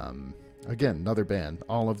 Again, another band.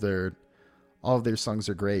 All of their songs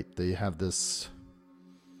are great. They have this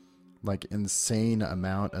like insane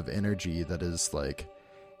amount of energy that is like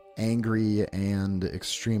angry and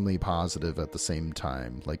extremely positive at the same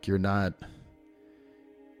time. Like you're never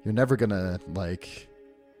gonna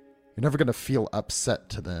feel upset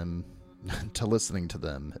to them to listening to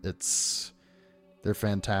them. They're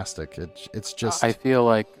fantastic. It's just, I feel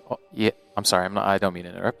like, yeah, I'm sorry, I don't mean to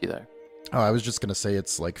interrupt you there. Oh, I was just gonna say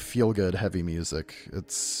it's like feel good heavy music.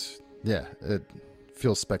 It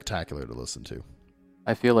feels spectacular to listen to.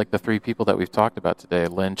 I feel like the three people that we've talked about today,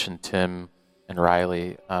 Lynch and Tim and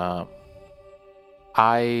Riley,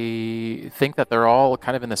 I think that they're all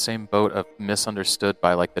kind of in the same boat of misunderstood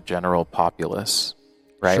by like the general populace,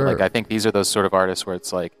 right? Sure. Like I think these are those sort of artists where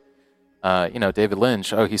it's like, you know, David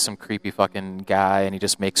Lynch, oh, he's some creepy fucking guy and he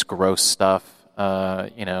just makes gross stuff,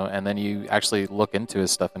 you know, and then you actually look into his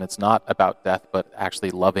stuff and it's not about death, but actually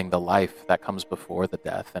loving the life that comes before the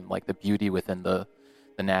death and like the beauty within the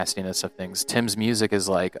nastiness of things. Tim's music is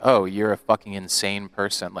like, oh, you're a fucking insane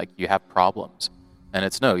person, like you have problems. And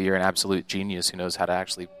it's no, you're an absolute genius who knows how to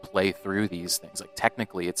actually play through these things. Like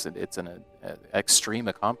technically it's an extreme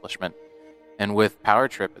accomplishment. And with Power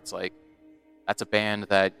Trip, it's like, that's a band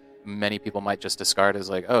that many people might just discard as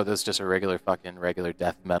like, oh, this is just a regular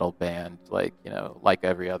death metal band, like, you know, like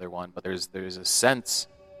every other one. But there's a sense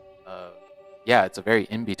of, yeah, it's a very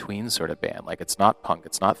in-between sort of band. Like it's not punk,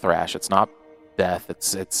 it's not thrash, it's not death,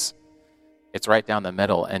 it's right down the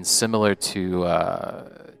middle. And similar to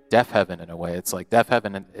Deaf Heaven in a way, it's like Deaf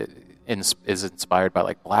Heaven is inspired by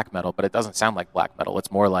like black metal, but it doesn't sound like black metal. It's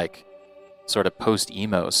more like sort of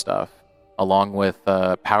post-emo stuff, along with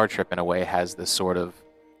Power Trip in a way has this sort of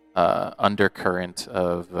undercurrent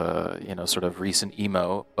of, you know, sort of recent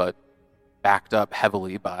emo, but backed up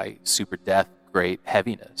heavily by super death, great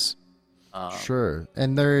heaviness. Sure.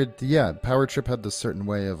 And Power Trip had this certain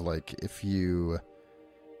way of like, if you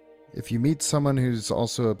meet someone who's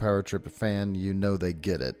also a Power Trip fan, you know they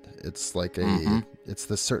get it. It's like it's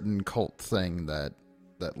the certain cult thing that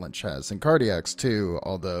Lynch has. And Cardiacs too,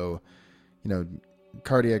 although, you know,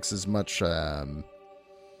 Cardiacs is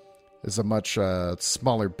a much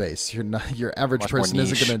smaller base. Your average person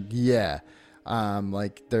isn't gonna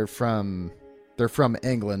like they're from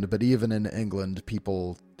England, but even in England,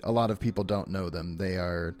 a lot of people don't know them. They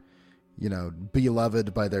are, you know,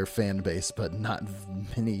 beloved by their fan base, but not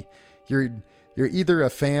many. You're either a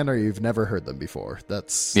fan or you've never heard them before.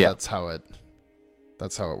 That's how it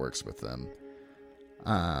works with them.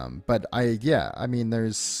 But I mean,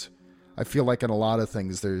 I feel like in a lot of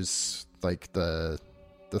things, there's like the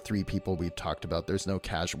three people we've talked about, there's no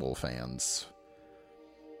casual fans.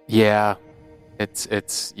 Yeah.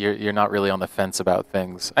 It's you're not really on the fence about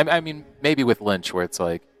things. I mean, maybe with Lynch, where it's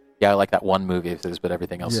like, yeah, I like that one movie of his, but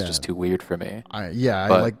everything else Yeah. is just too weird for me. I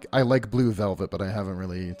like Blue Velvet, but I haven't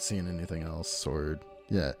really seen anything else. Or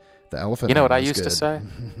the Elephant. You know Man what I was used to good. say?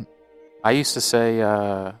 I used to say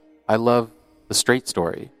I love The Straight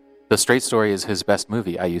Story. The Straight Story is his best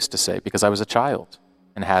movie, I used to say, because I was a child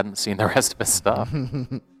and hadn't seen the rest of his stuff.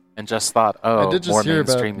 And just thought, I did just more hear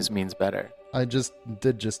about- mainstream means better. I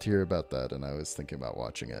did hear about that, and I was thinking about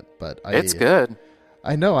watching it. But It's good.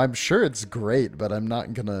 I know. I'm sure it's great, but I'm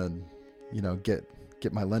not gonna, get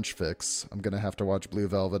my lunch fix. I'm gonna have to watch Blue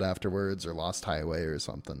Velvet afterwards, or Lost Highway, or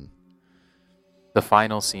something. The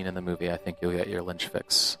final scene in the movie, I think you'll get your Lynch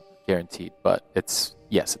fix, guaranteed. But it's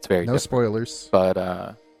very No different. spoilers.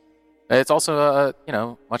 But it's also,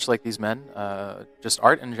 much like these men, just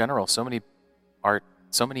art in general. So many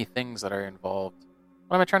things that are involved.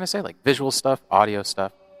 What am I trying to say? Like visual stuff, audio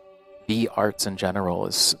stuff. The arts in general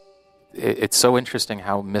it's so interesting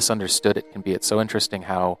how misunderstood it can be. It's so interesting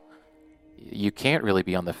how you can't really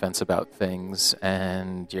be on the fence about things,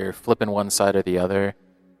 and you're flipping one side or the other.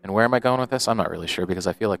 And where am I going with this? I'm not really sure, because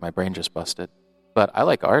I feel like my brain just busted. But I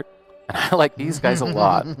like art, and I like these guys a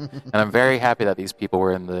lot, and I'm very happy that these people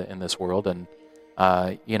were in this world. And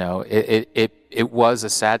it was a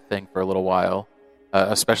sad thing for a little while,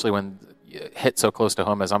 especially when it hit so close to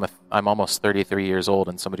home. As I'm almost 33 years old,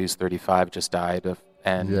 and somebody who's 35 just died,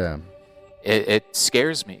 and Yeah. it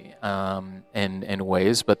scares me in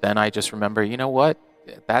ways. But then I just remember, you know what?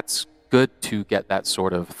 That's good to get that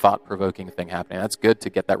sort of thought-provoking thing happening. That's good to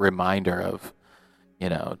get that reminder of,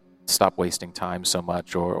 stop wasting time so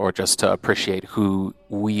much, or just to appreciate who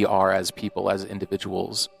we are as people, as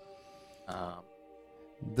individuals.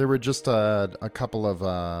 There were just a couple of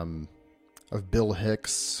Bill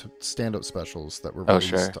Hicks stand-up specials that were released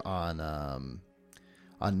sure. on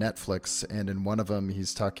Netflix, and in one of them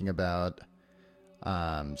he's talking about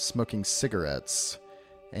smoking cigarettes,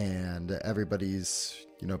 and everybody's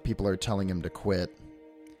people are telling him to quit,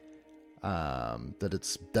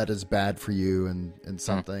 that is bad for you, and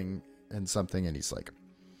something, and he's like,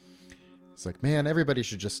 man, everybody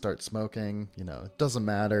should just start smoking. It doesn't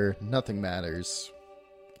matter, nothing matters,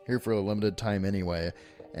 here for a limited time anyway.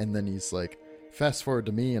 And then he's like, fast forward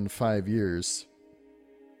to me in 5 years,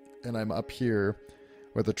 and I'm up here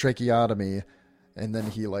with a tracheotomy, and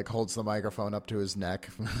then he holds the microphone up to his neck,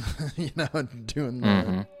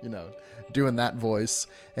 doing doing that voice,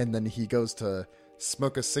 and then he goes to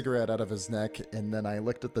smoke a cigarette out of his neck, and then I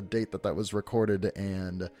looked at the date that was recorded,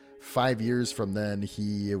 and 5 years from then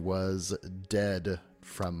he was dead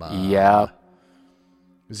from Yeah. it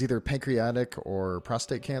was either pancreatic or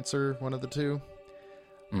prostate cancer, one of the two.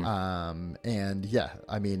 And yeah,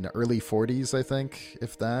 I mean, early 40s, I think,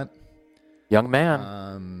 if that. Young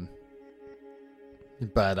man.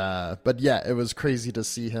 But yeah, it was crazy to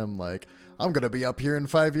see him like, I'm gonna be up here in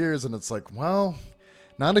 5 years, and it's like, well,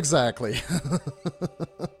 not exactly.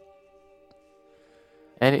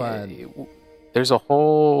 And there's a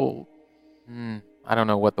whole, I don't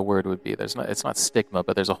know what the word would be. It's not stigma,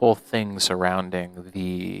 but there's a whole thing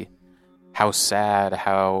surrounding how sad,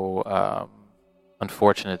 how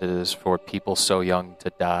unfortunate it is for people so young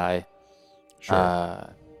to die. Sure.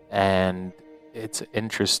 And it's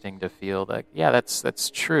interesting to feel like, yeah, that's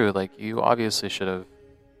true. Like, you obviously should have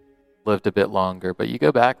lived a bit longer, but you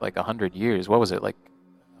go back 100 years. What was it,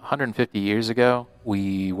 150 years ago?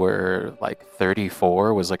 We were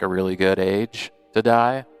 34 was a really good age to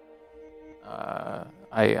die.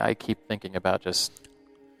 I keep thinking about just...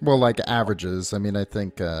 Well, averages. I mean, I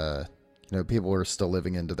think, people were still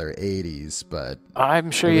living into their 80s, but I'm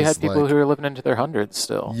sure you had people who were living into their hundreds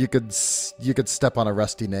still. you could step on a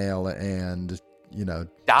rusty nail and, Die.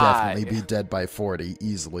 definitely be dead by 40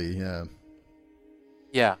 easily. Yeah.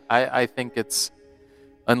 Yeah, I think it's...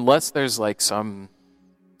 Unless there's some...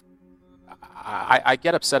 I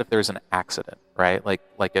get upset if there's an accident, right? Like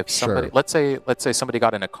if somebody... Sure. Let's say somebody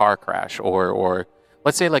got in a car crash, or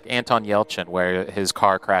let's say Anton Yelchin, where his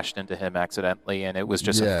car crashed into him accidentally, and it was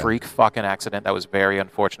just a freak fucking accident that was very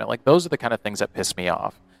unfortunate. Those are the kind of things that piss me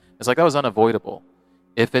off. It's that was unavoidable.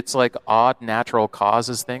 If it's odd natural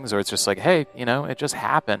causes things, or it's just hey, it just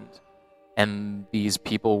happened, and these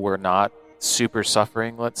people were not super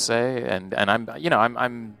suffering, let's say, and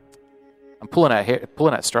I'm pulling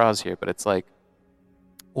at straws here, but it's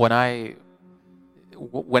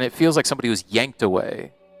when it feels like somebody was yanked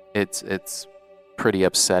away, it's pretty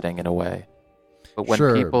upsetting in a way. But when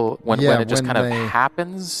when it just kind of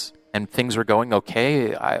happens and things are going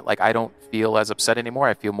okay, I don't feel as upset anymore.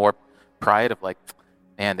 I feel more pride of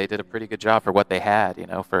man, they did a pretty good job for what they had,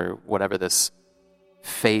 for whatever this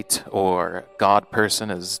fate or God person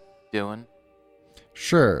is doing.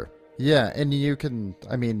 Sure. Yeah, and you can,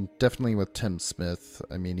 I mean, definitely with Tim Smith,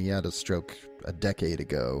 I mean, he had a stroke a decade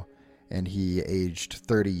ago, and he aged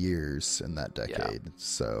 30 years in that decade. Yeah.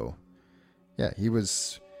 So, yeah, he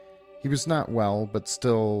was not well, but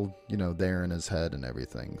still, there in his head and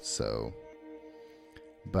everything. So,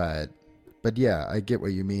 but yeah, I get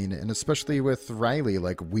what you mean, and especially with Riley,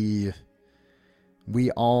 like we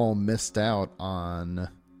all missed out on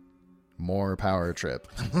more Power Trip.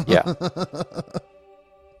 Yeah.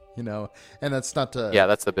 And that's not to... Yeah,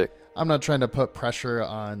 that's the big... I'm not trying to put pressure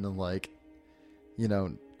on, like,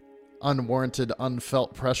 unwarranted,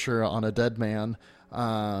 unfelt pressure on a dead man,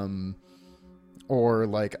 or,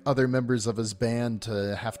 like, other members of his band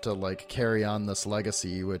to have to, like, carry on this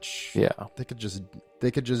legacy, which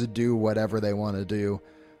they could just do whatever they want to do.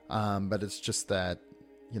 But it's just that,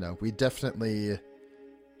 he definitely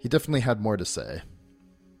had more to say.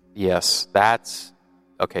 Yes, that's...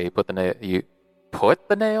 Okay, you put the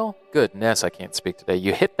nail? Goodness, I can't speak today.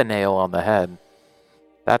 You hit the nail on the head.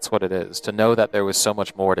 That's what it is. To know that there was so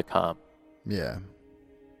much more to come. Yeah.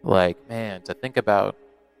 Like, man, to think about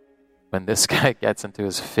when this guy gets into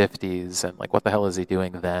his 50s and, like, what the hell is he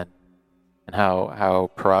doing then? And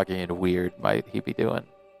how proggy and weird might he be doing?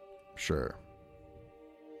 Sure.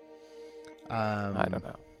 I don't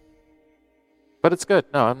know. But it's good.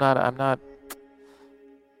 No, I'm not.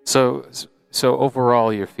 So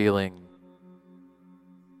overall, you're feeling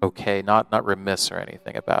okay, not remiss or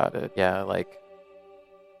anything about it. Yeah, like,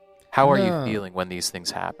 how are you feeling when these things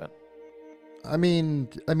happen? I mean,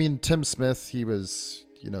 Tim Smith, he was,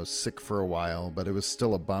 sick for a while, but it was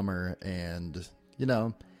still a bummer, and,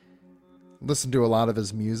 listened to a lot of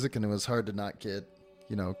his music, and it was hard to not get,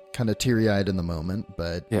 kind of teary-eyed in the moment,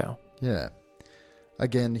 but yeah.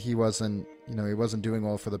 Again, he wasn't doing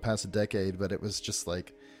well for the past decade, but it was just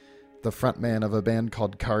like the frontman of a band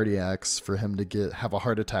called Cardiacs, for him to have a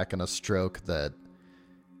heart attack and a stroke that,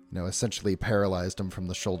 essentially paralyzed him from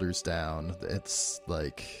the shoulders down. It's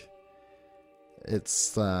like,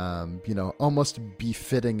 it's, almost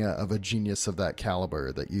befitting of a genius of that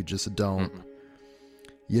caliber, that you just don't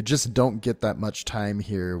get that much time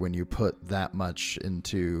here when you put that much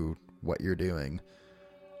into what you're doing.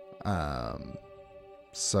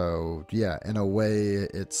 So yeah, in a way,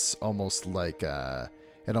 it's almost like,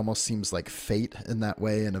 it almost seems like fate in that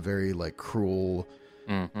way, in a very, like, cruel,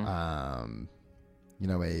 a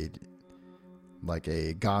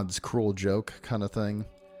God's cruel joke kind of thing.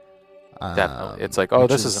 Definitely. It's like, oh,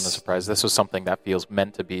 this isn't a surprise. This was something that feels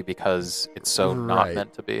meant to be because it's so not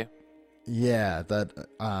meant to be. Yeah,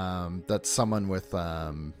 that someone with,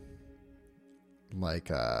 I'm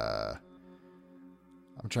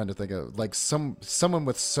trying to think of, like, someone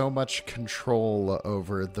with so much control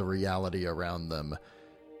over the reality around them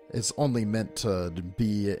is only meant to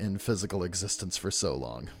be in physical existence for so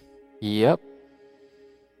long. Yep.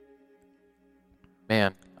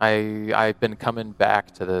 Man, I've been coming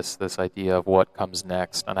back to this idea of what comes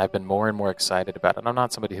next, and I've been more and more excited about it. I'm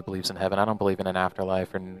not somebody who believes in heaven. I don't believe in an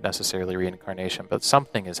afterlife or necessarily reincarnation, but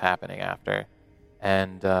something is happening after.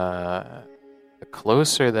 And the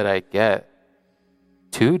closer that I get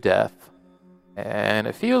to death, and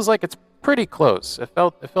it feels like it's pretty close. It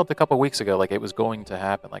felt a couple weeks ago like it was going to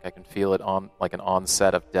happen. Like I can feel it on, like, an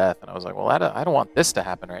onset of death, and I was like, well, I don't want this to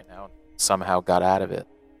happen right now. And somehow got out of it.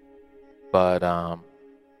 But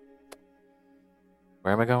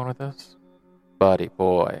where am I going with this? Buddy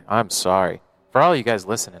boy, I'm sorry. For all you guys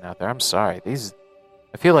listening out there, I'm sorry. I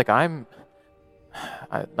feel like not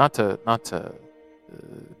to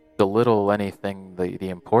belittle anything, the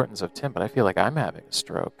importance of Tim, but I feel like I'm having a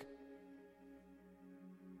stroke.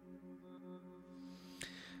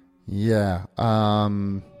 Yeah. I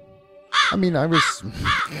mean, I was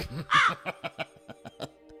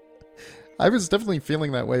I was definitely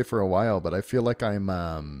feeling that way for a while, but I feel like I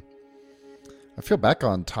feel back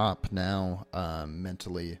on top now,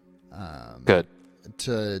 mentally. Good.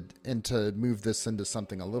 To move this into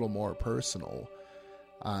something a little more personal.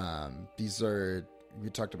 We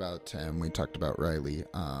talked about Tim, we talked about Riley.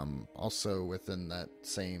 Also within that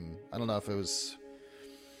same, I don't know if it was,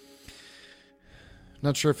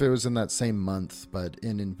 not sure if it was in that same month, but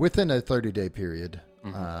within a 30-day period,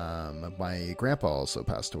 my grandpa also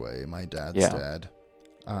passed away, my dad's dad.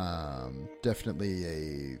 Definitely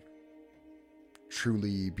a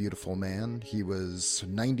truly beautiful man. He was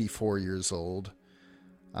 94 years old.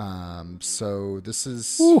 So this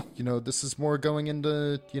is, this is more going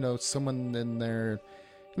into, someone in their,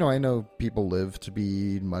 I know people live to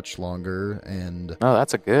be much longer, and oh,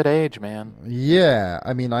 that's a good age, man. Yeah.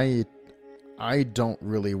 I mean, I don't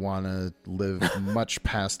really want to live much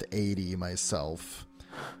past 80 myself.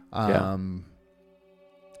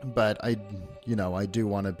 but I do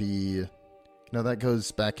want to be, that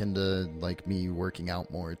goes back into like me working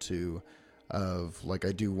out more too, of like,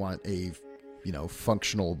 I do want a,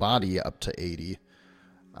 functional body up to 80.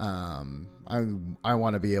 I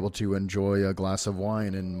want to be able to enjoy a glass of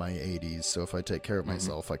wine in my 80s. So if I take care of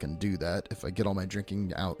myself, I can do that. If I get all my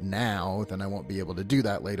drinking out now, then I won't be able to do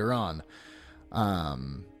that later on. Yeah,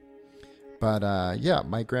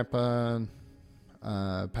 my grandpa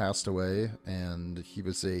passed away, and he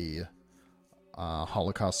was a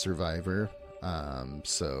Holocaust survivor.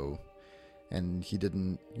 And he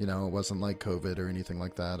didn't, it wasn't like COVID or anything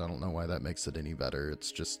like that. I don't know why that makes it any better.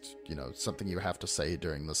 It's just, something you have to say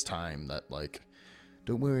during this time that, like,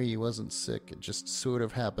 don't worry, he wasn't sick. It just sort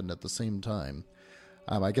of happened at the same time.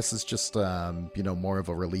 I guess it's just, more of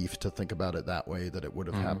a relief to think about it that way, that it would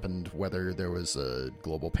have happened whether there was a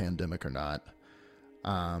global pandemic or not.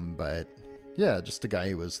 But, yeah, just a guy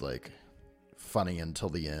who was, like, funny until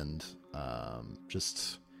the end.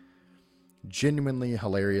 Just genuinely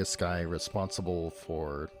hilarious guy, responsible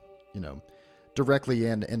for, directly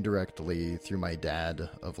and indirectly through my dad,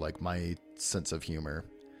 of like my sense of humor.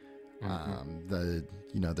 The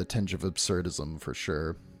tinge of absurdism for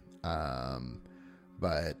sure.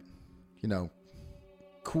 But,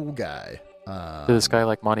 cool guy. Did this guy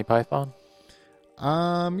like Monty Python? He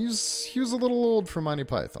was a little old for Monty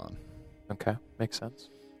Python. Okay, makes sense.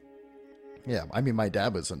 Yeah, I mean, my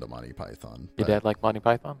dad was into Monty Python. Your dad liked Monty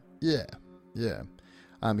Python? Yeah.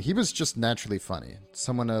 He was just naturally funny.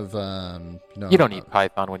 Someone of, You don't need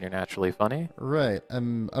Python when you're naturally funny. Right. A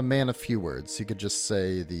man of few words. He could just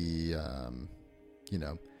say the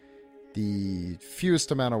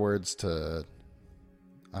fewest amount of words to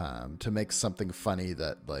make something funny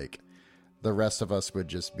that, like, the rest of us would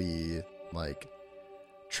just be, like,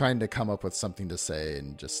 trying to come up with something to say,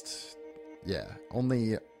 and just, yeah.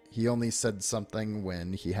 He only said something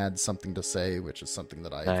when he had something to say, which is something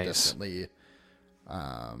that I've definitely,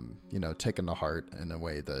 taken to heart in a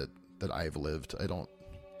way that I've lived. I don't,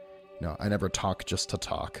 I never talk just to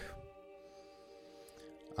talk.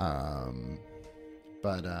 But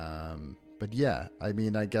yeah, I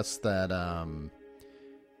mean, I guess that,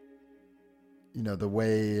 the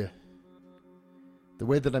way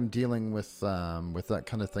that I'm dealing with that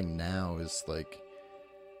kind of thing now is like,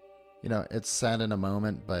 it's sad in a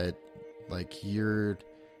moment, but like you're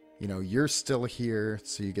still here,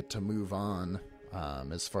 so you get to move on,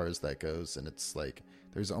 as far as that goes. And it's like,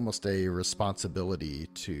 there's almost a responsibility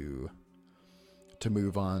to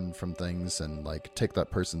move on from things and like take that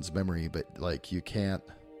person's memory, but like you can't,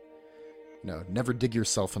 never dig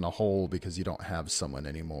yourself in a hole because you don't have someone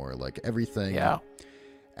anymore. Like everything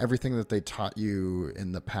that they taught you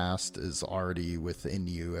in the past is already within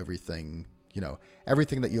you. Everything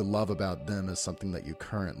that you love about them is something that you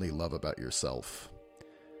currently love about yourself.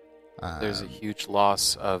 There's a huge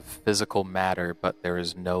loss of physical matter, but there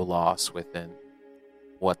is no loss within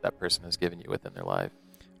what that person has given you within their life.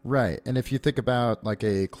 Right. And if you think about like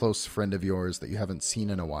a close friend of yours that you haven't seen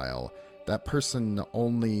in a while, that person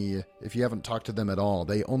only, if you haven't talked to them at all,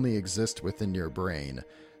 they only exist within your brain.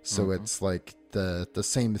 So it's like the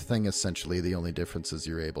same thing essentially. The only difference is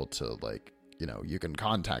you're able to, like, you can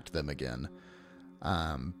contact them again.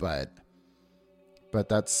 But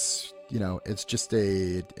that's, it's just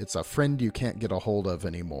it's a friend you can't get a hold of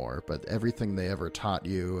anymore, but everything they ever taught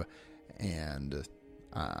you, and,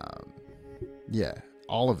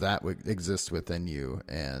 all of that would exist within you,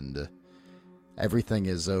 and everything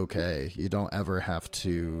is okay. You don't ever have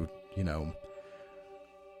to, you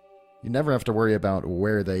never have to worry about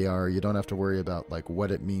where they are. You don't have to worry about like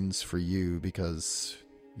what it means for you, because,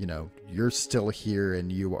 you're still here,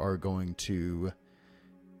 and you are going to,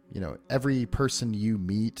 every person you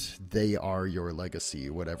meet, they are your legacy,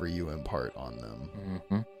 whatever you impart on them.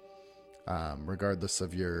 Regardless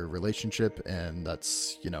of your relationship, and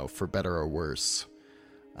that's, for better or worse.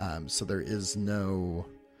 So there's no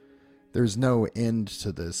end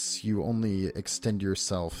to this. You only extend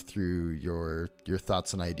yourself through your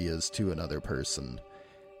thoughts and ideas to another person.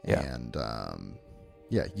 Yeah. And,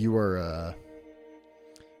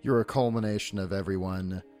 you're a culmination of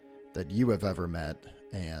everyone that you have ever met.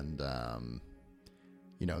 And,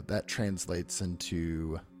 that translates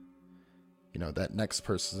into, that next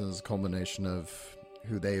person is a culmination of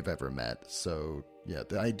who they've ever met. So, yeah,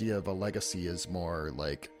 the idea of a legacy is more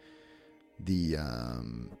like the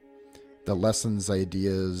lessons,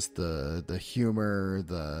 ideas, the humor,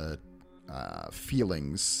 the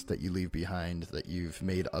feelings that you leave behind that you've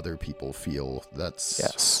made other people feel.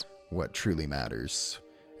 That's what truly matters.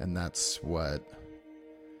 And that's what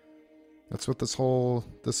this whole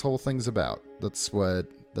thing's about. That's what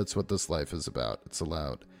this life is about. It's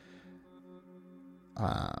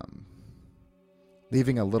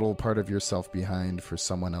leaving a little part of yourself behind for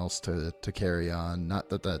someone else to carry on. Not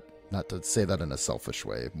to say that in a selfish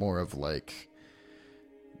way, more of like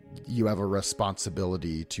you have a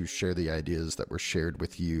responsibility to share the ideas that were shared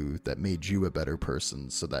with you that made you a better person,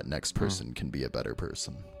 so that next person can be a better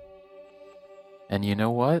person. And you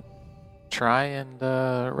know what? Try and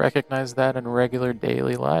recognize that in regular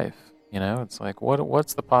daily life. You know, it's like,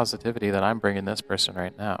 what's the positivity that I'm bringing this person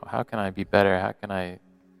right now? How can I be better? How can I,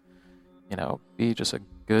 be just a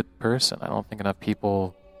good person? I don't think enough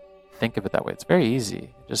people think of it that way. It's very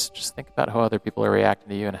easy. Just think about how other people are reacting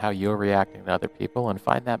to you and how you're reacting to other people, and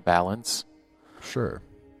find that balance. Sure.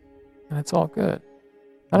 And it's all good.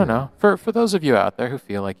 I don't know. For those of you out there who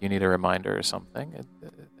feel like you need a reminder or something,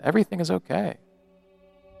 everything is okay.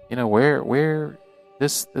 Where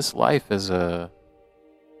this life is a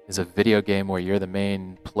video game where you're the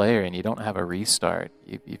main player and you don't have a restart.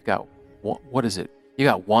 You've got, what is it? You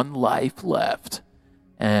got one life left,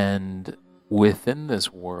 and within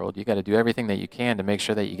this world, you got to do everything that you can to make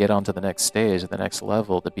sure that you get onto the next stage, the next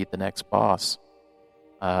level, to beat the next boss.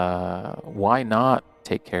 Why not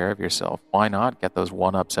take care of yourself? Why not get those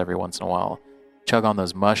one-ups every once in a while? Chug on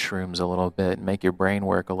those mushrooms a little bit and make your brain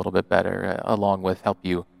work a little bit better, along with help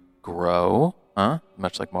you grow,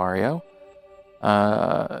 much like Mario.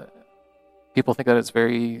 People think that it's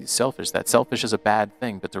very selfish, that selfish is a bad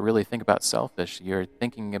thing, but to really think about selfish, you're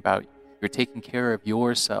taking care of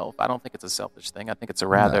yourself. I don't think it's a selfish thing. I think it's a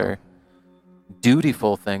rather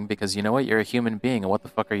dutiful thing, because you know what? You're a human being, and what the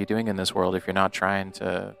fuck are you doing in this world if you're not trying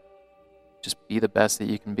to just be the best that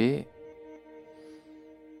you can be?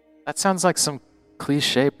 That sounds like some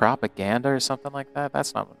cliche propaganda or something like that.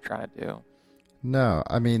 That's not what I'm trying to do. No,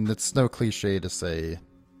 I mean, it's no cliche to say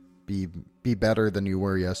be better than you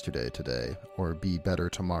were yesterday today, or be better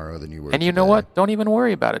tomorrow than you were And you today. know what? Don't even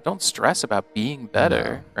worry about it. Don't stress about being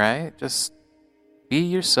better, right? Just be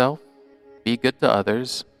yourself. Be good to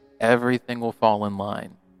others. Everything will fall in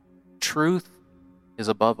line. Truth is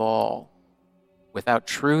above all. Without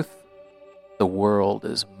truth, the world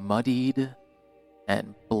is muddied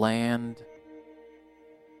and bland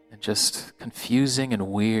and just confusing and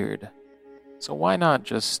weird. So why not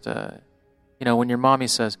just, when your mommy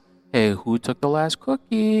says, "Hey, who took the last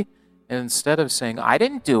cookie?" And instead of saying, "I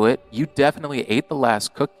didn't do it," you definitely ate the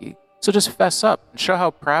last cookie. So just fess up and show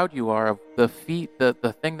how proud you are of the feat,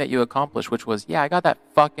 the thing that you accomplished, which was, I got that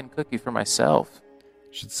fucking cookie for myself.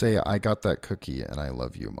 You should say, "I got that cookie and I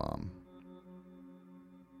love you, Mom."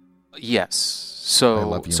 Yes. So, I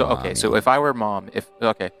love you, okay, so if I were mom,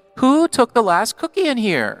 who took the last cookie in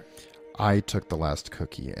here? I took the last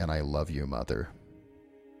cookie and I love you, Mother.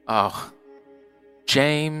 Oh,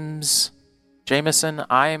 Jameson,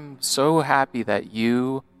 I'm so happy that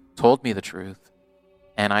you told me the truth,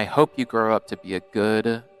 and I hope you grow up to be a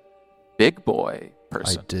good big boy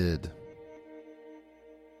person. I did.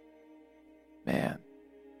 Man.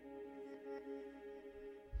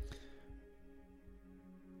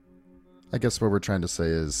 I guess what we're trying to say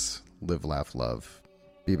is live, laugh, love.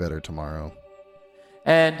 Be better tomorrow.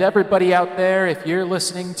 And everybody out there, if you're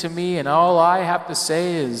listening to me and all I have to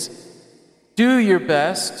say is do your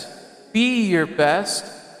best, be your best,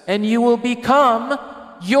 and you will become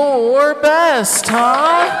your best,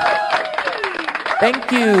 huh?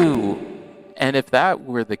 Thank you. And if that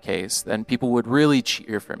were the case, then people would really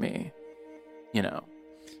cheer for me.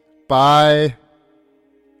 Bye.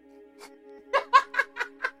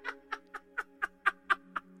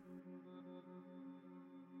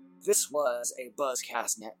 This was a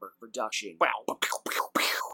Buzzcast Network production. Wow.